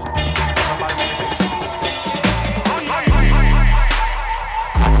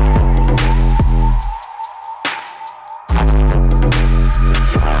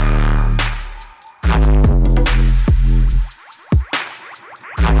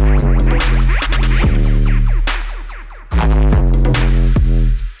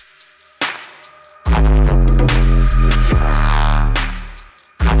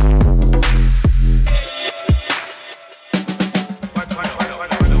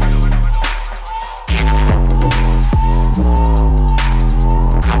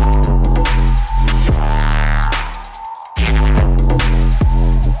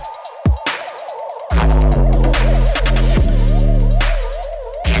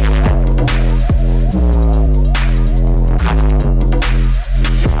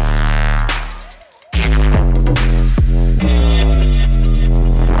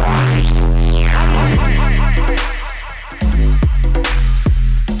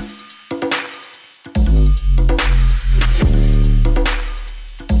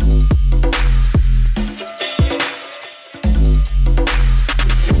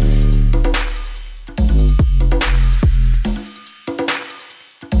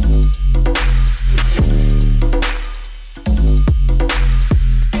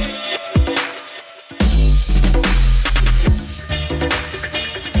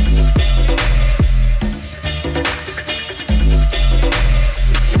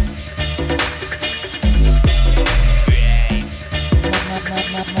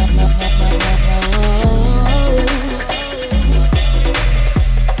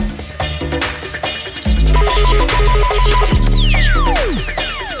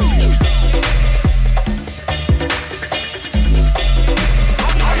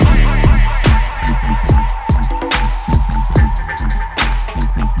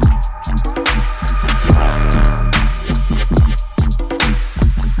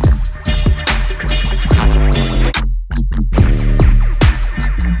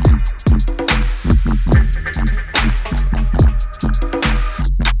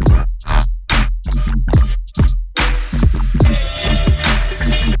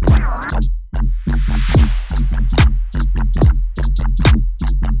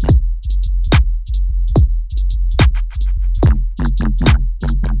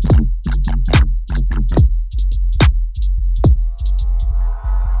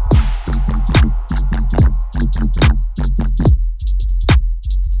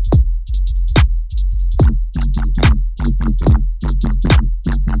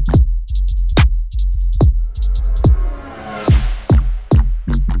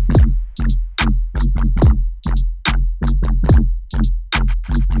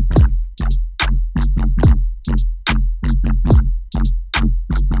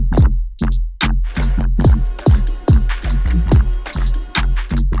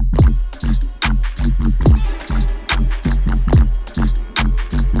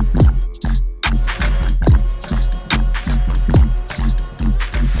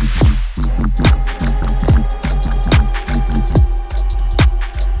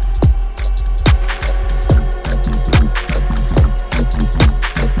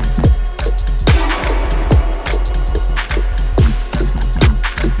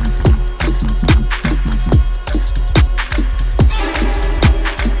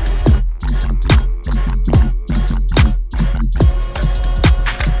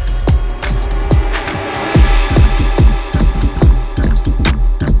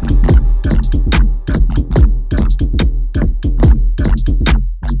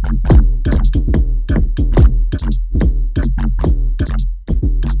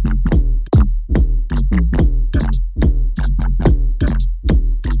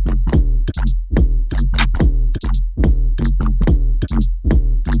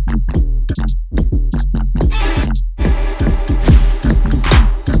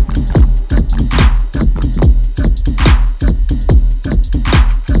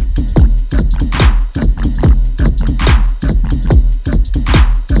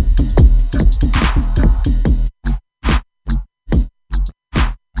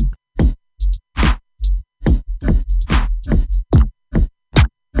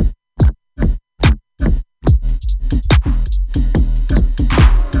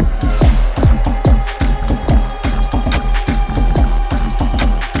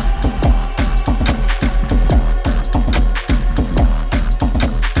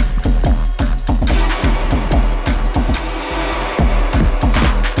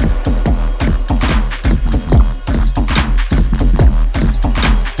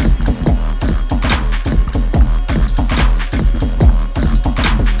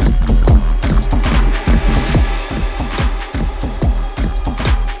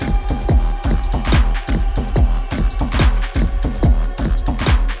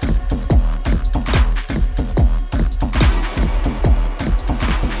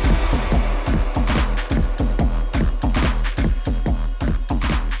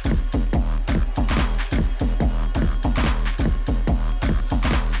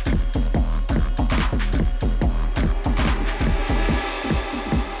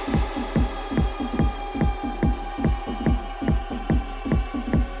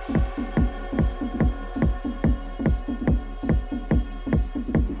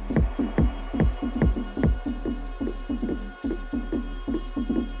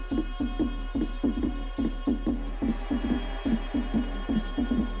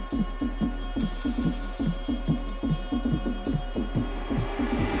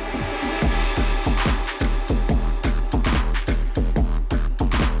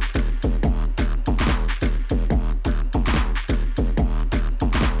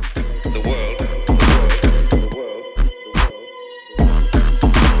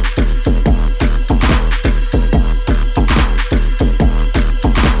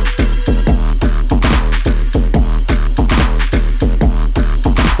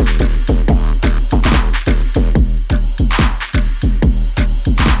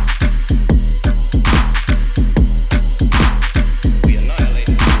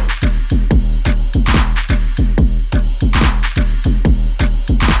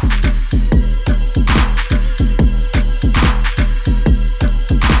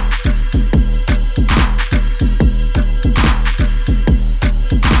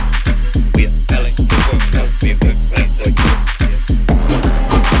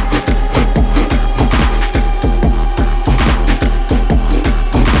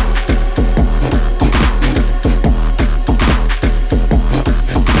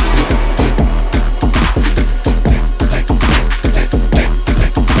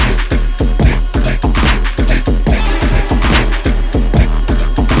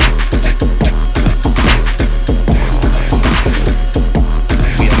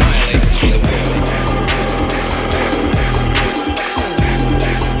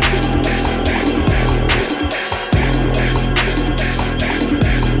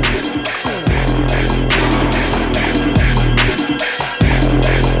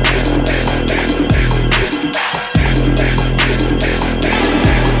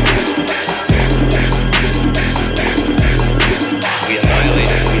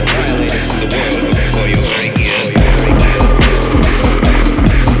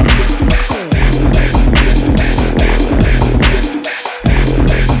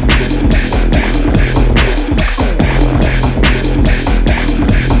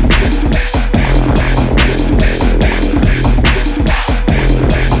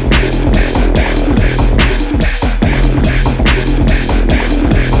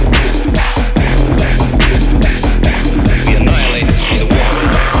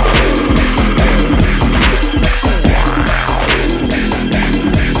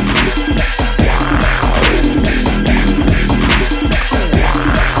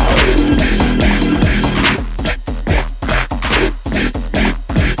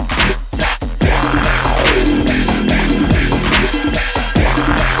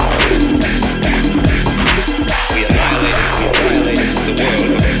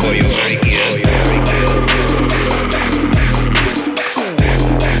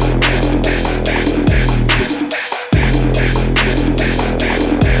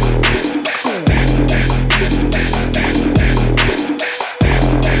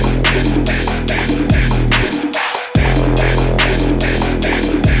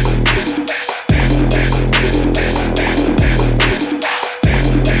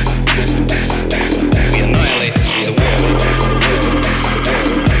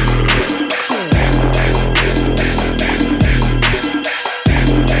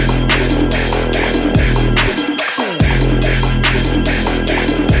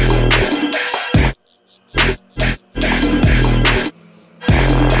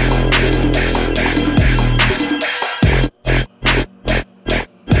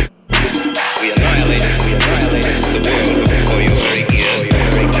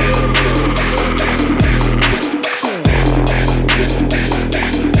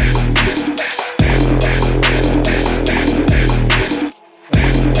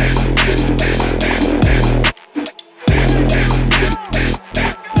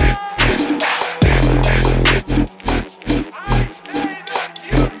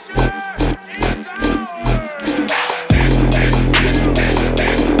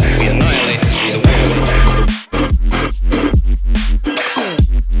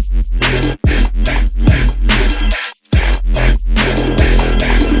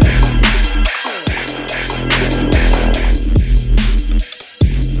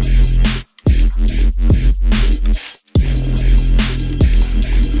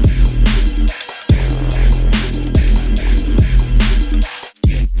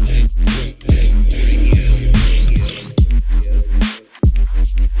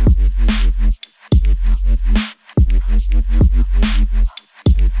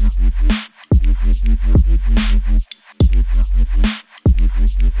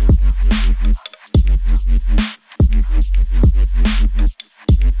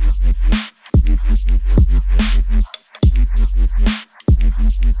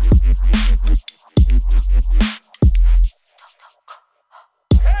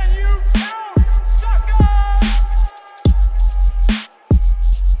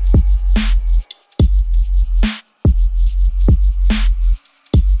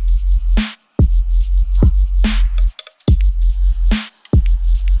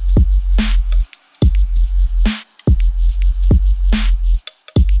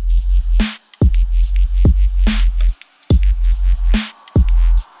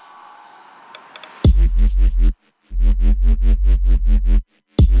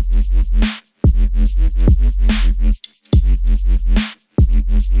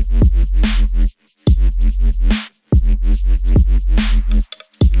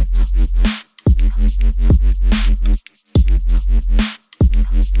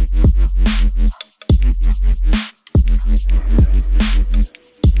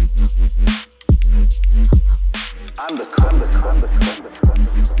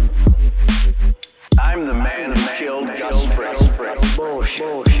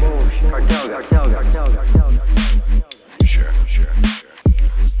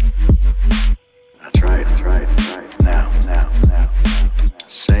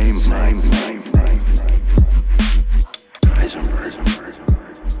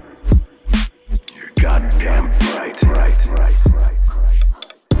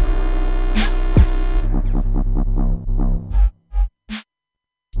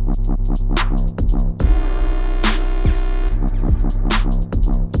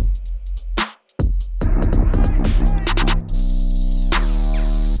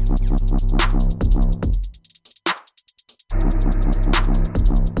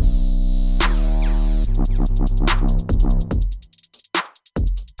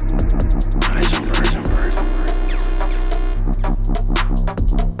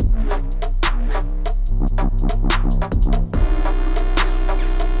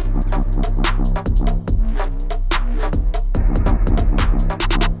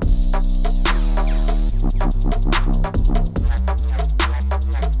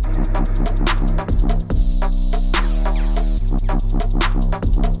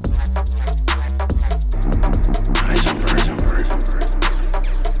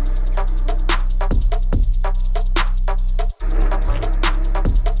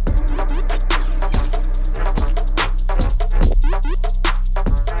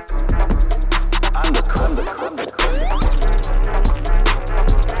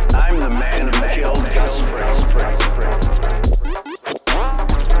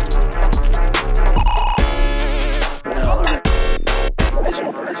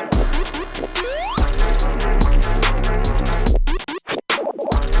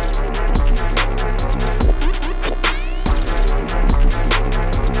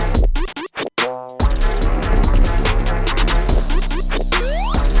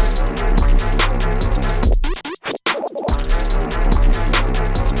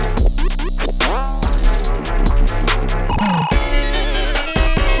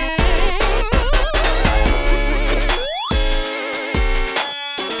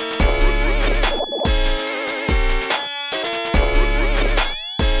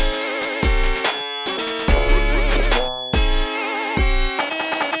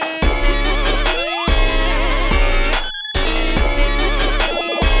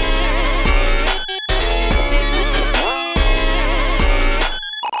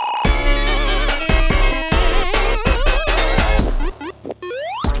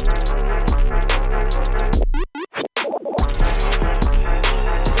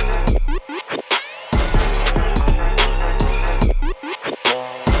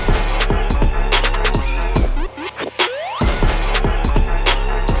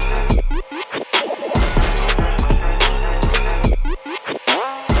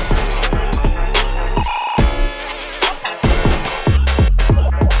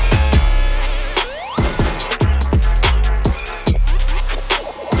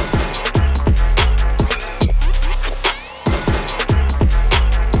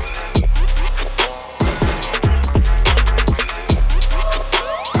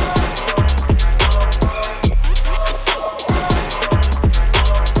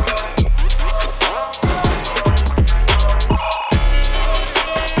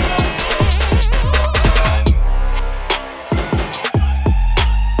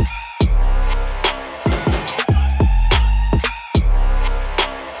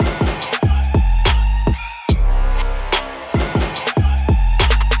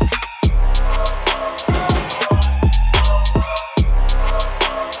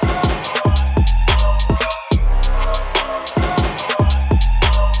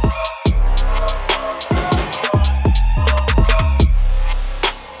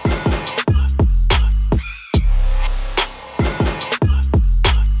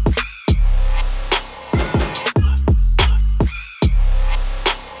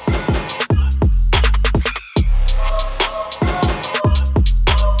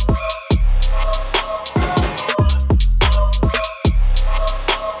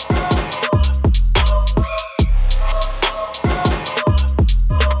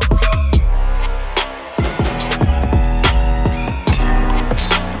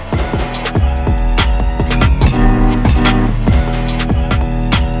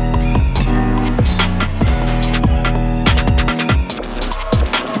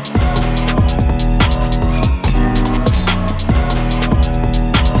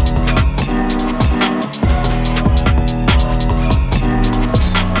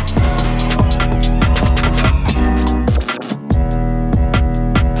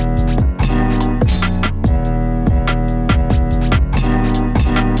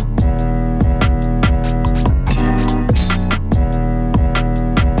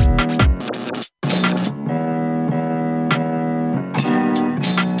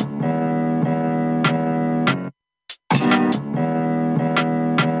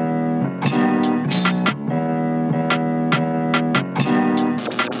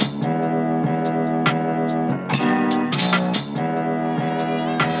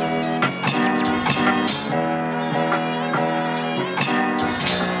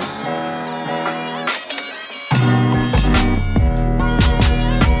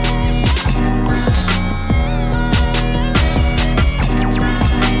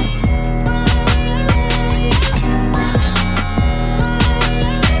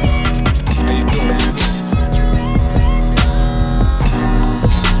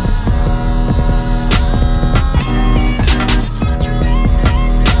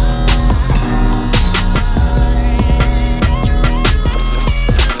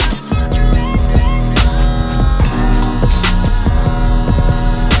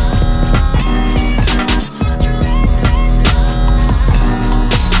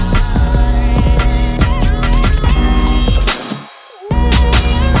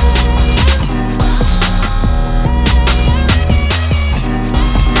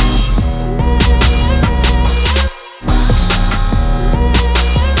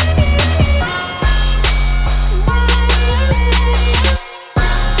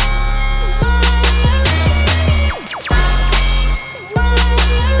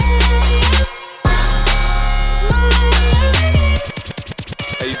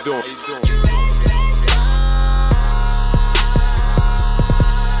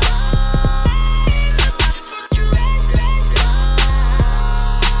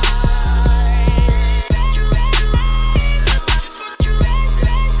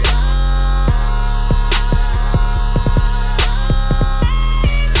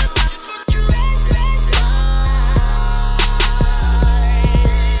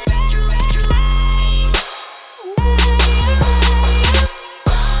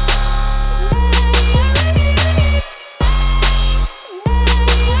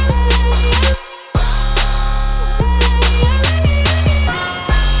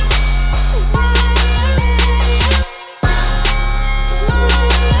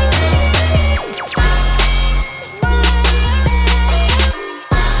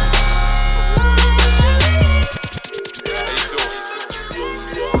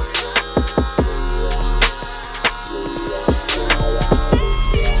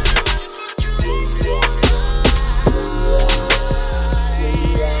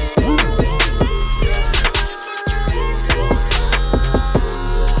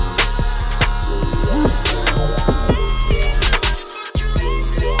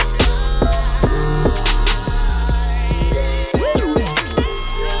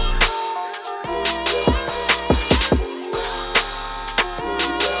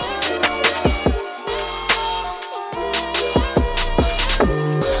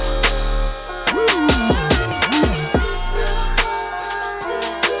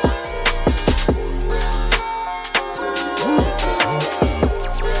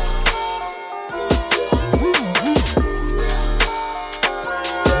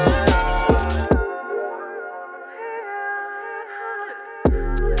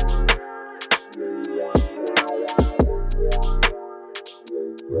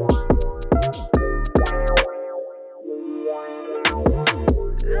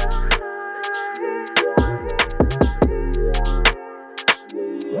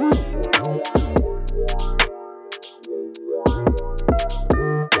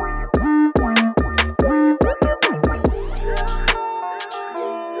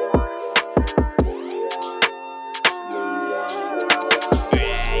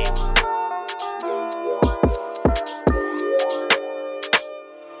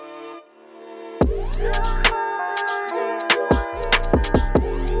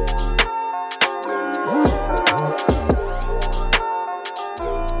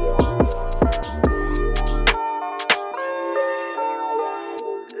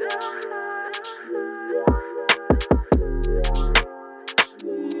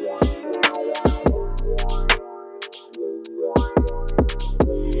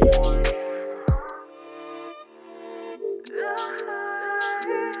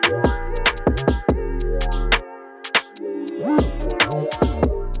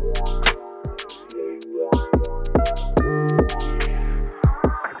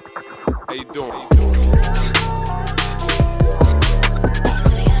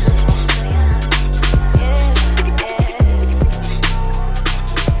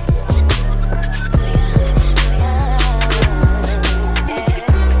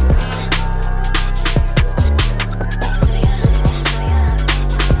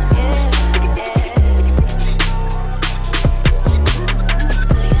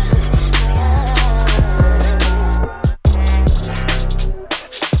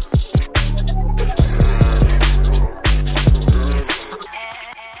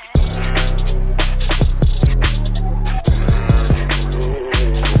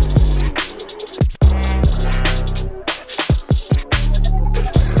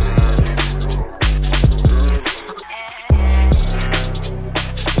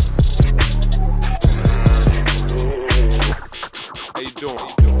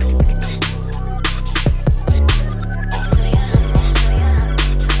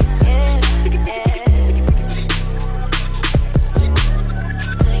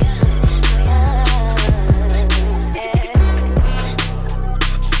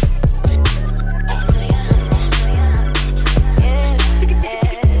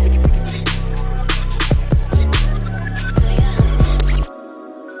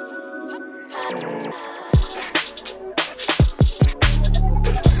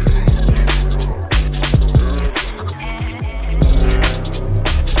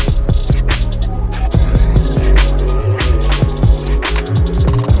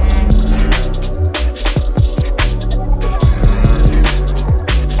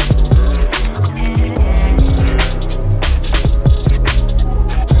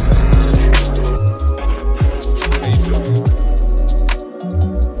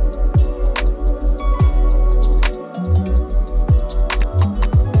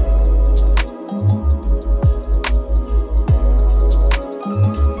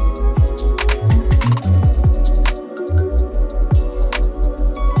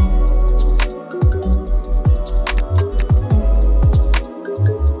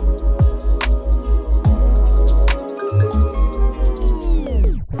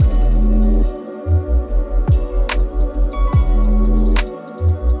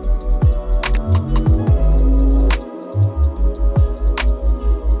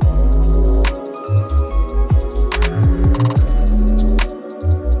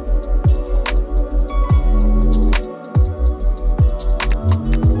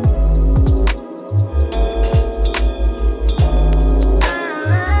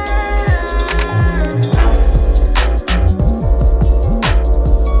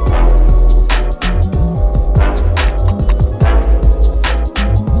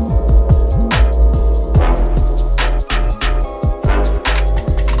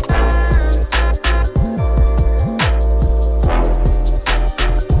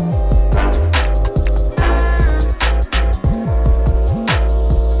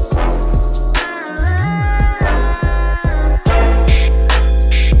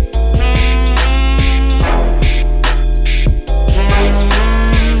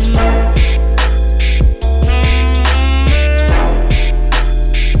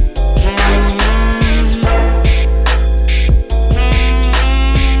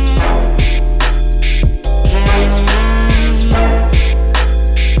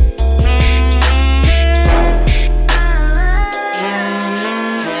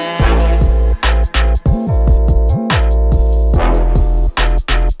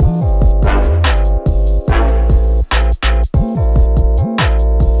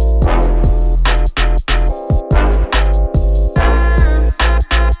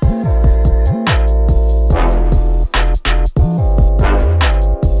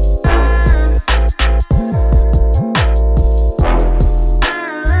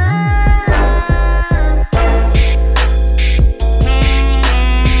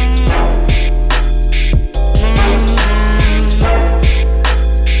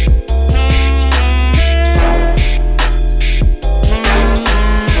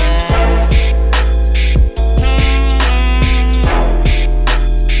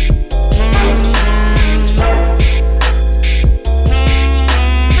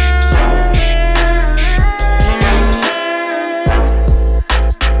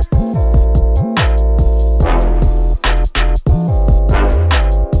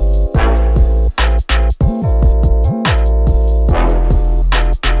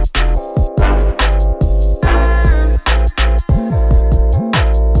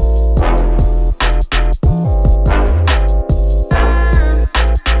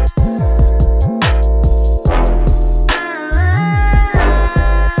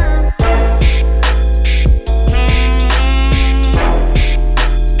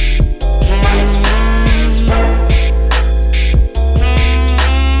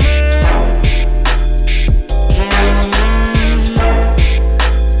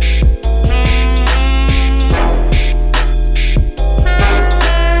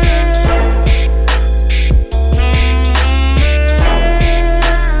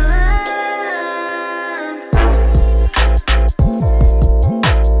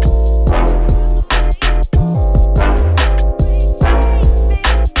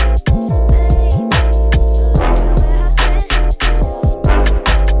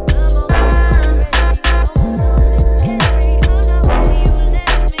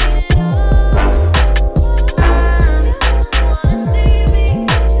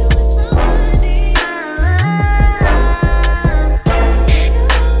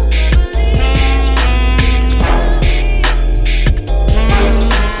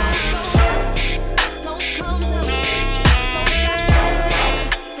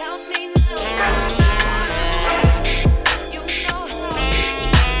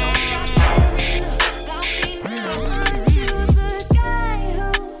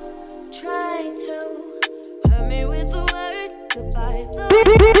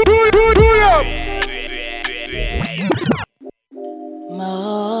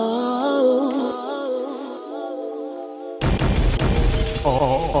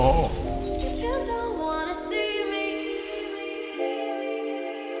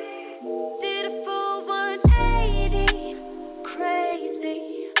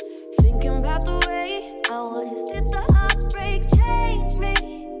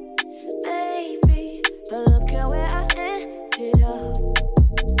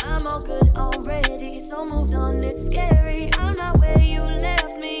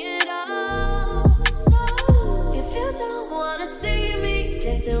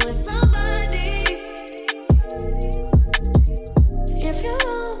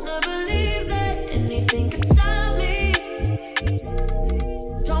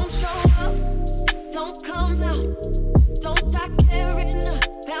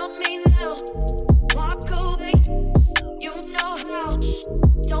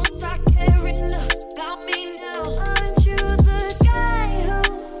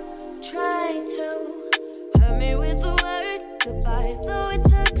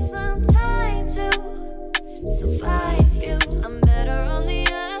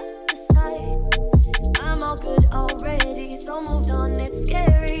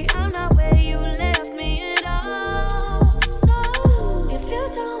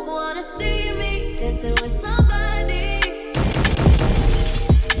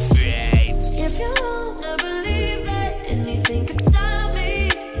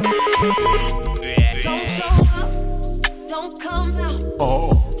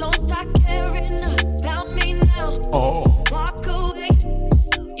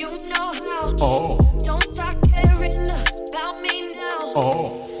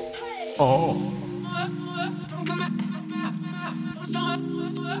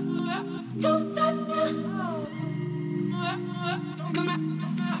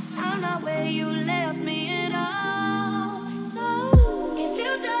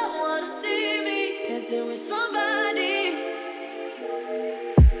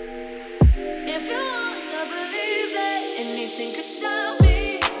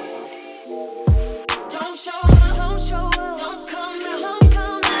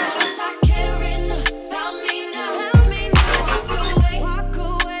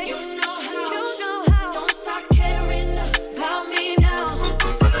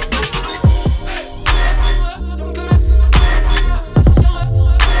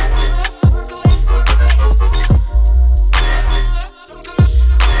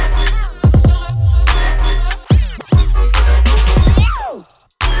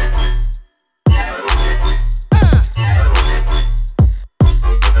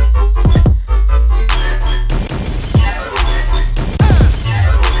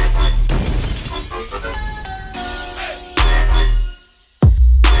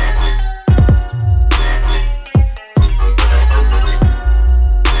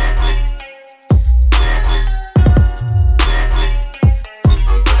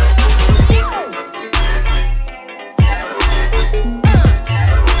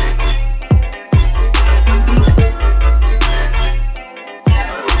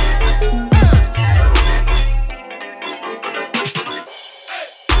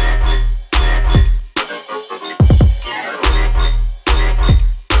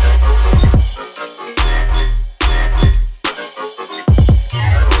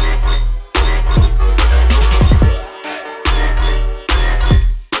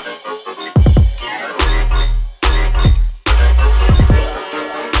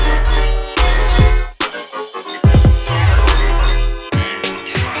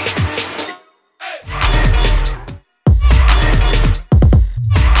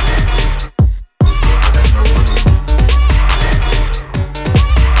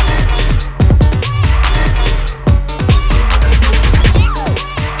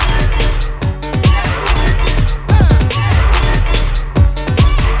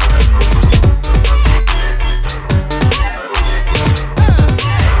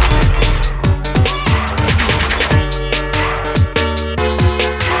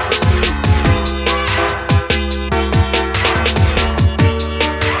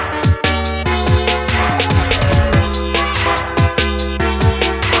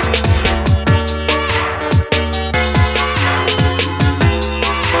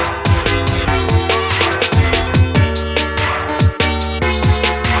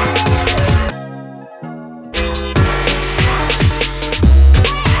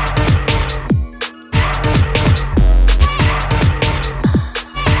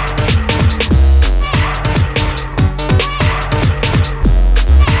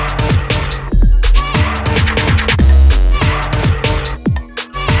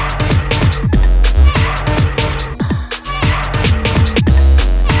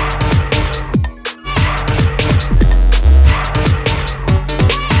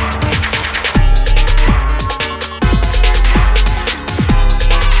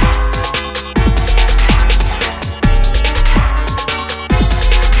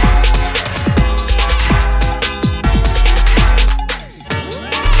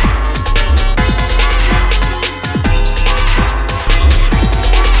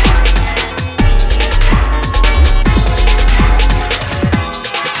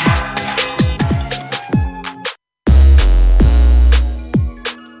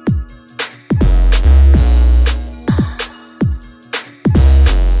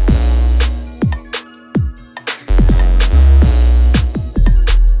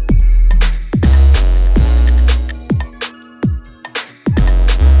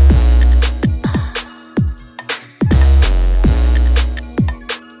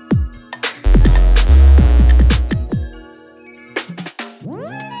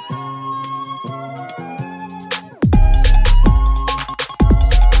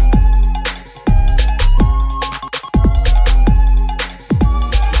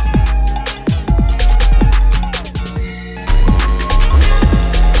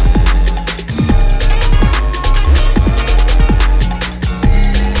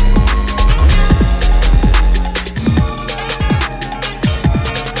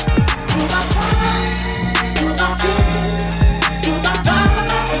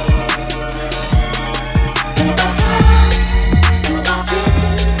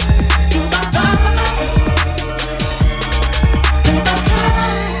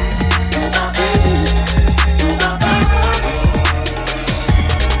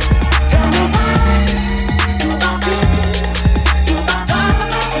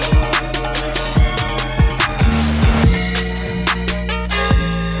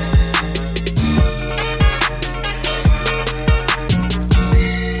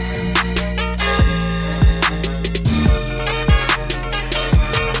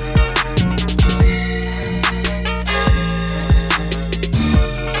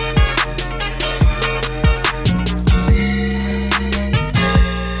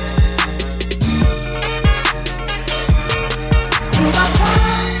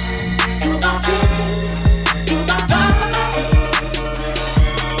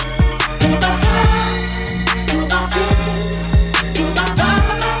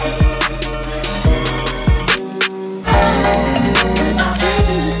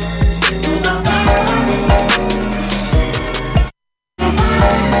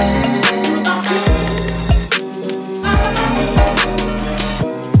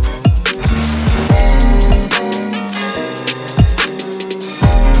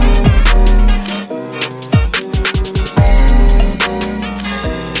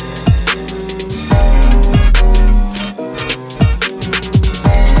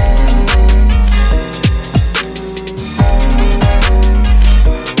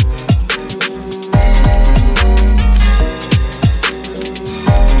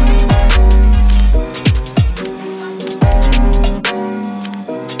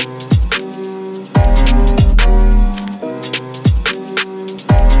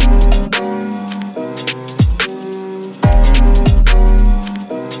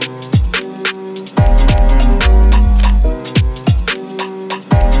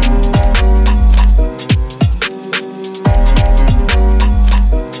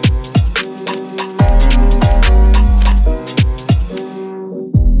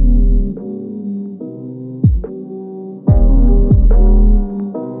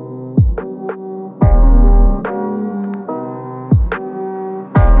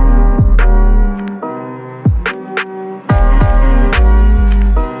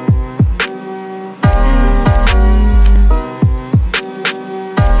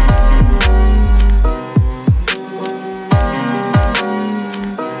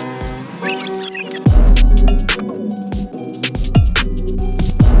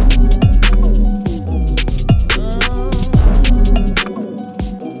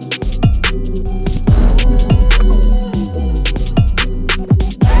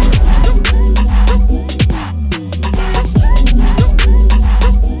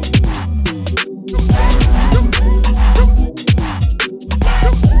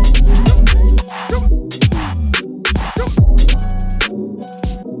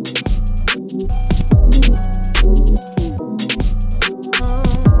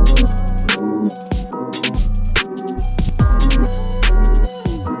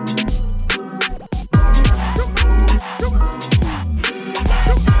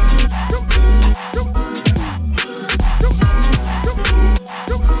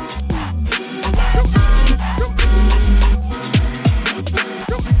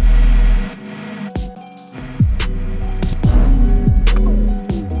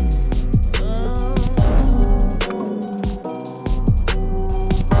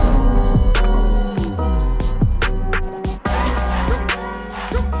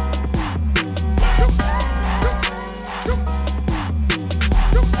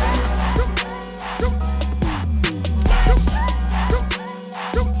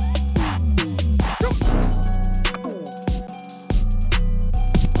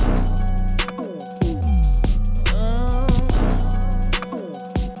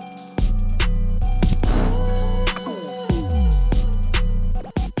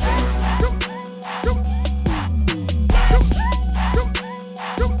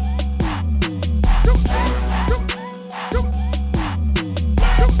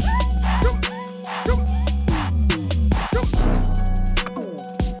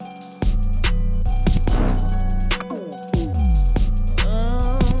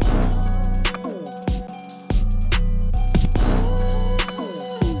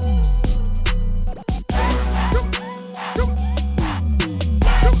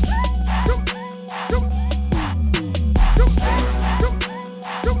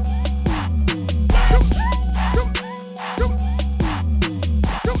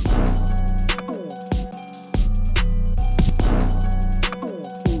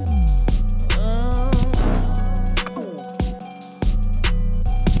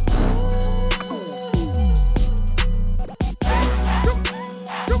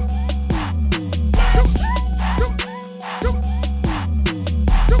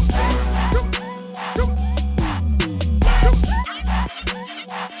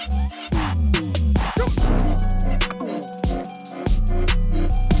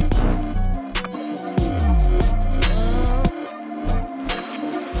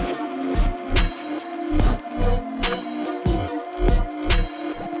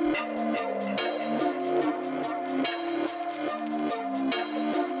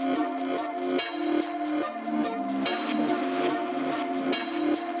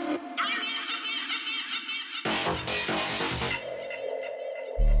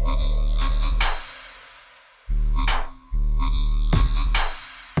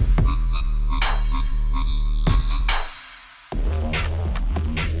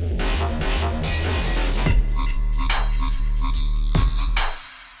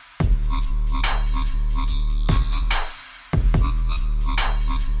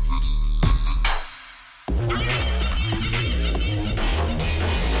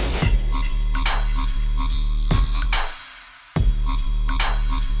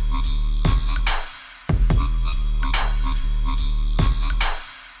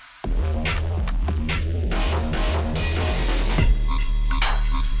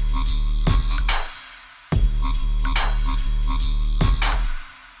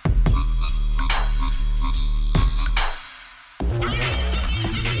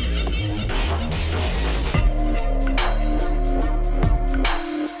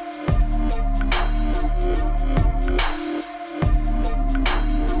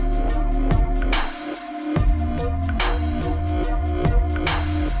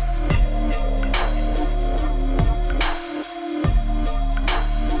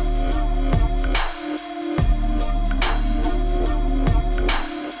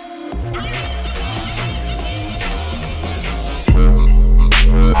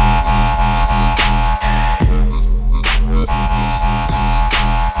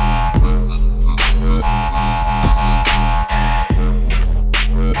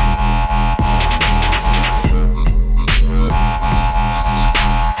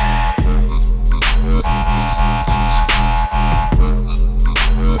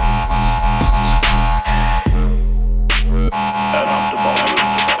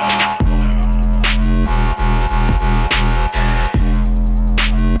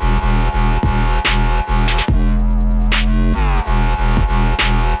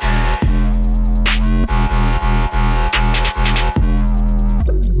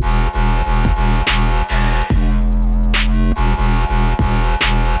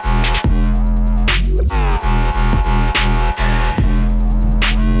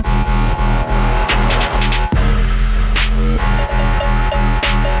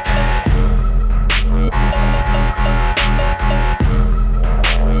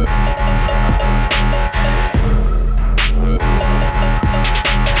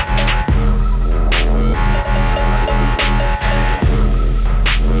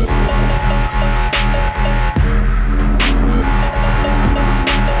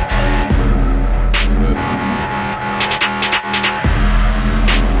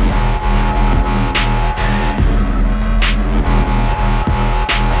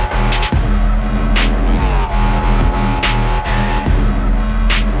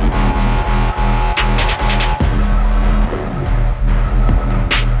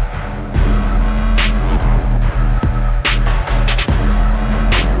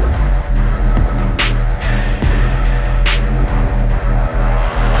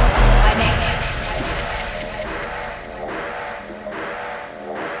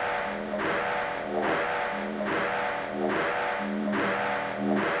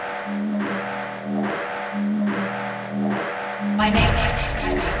 My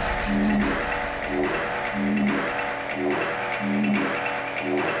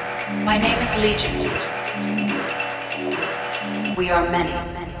name is Legion. We are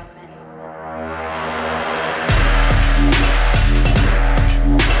many.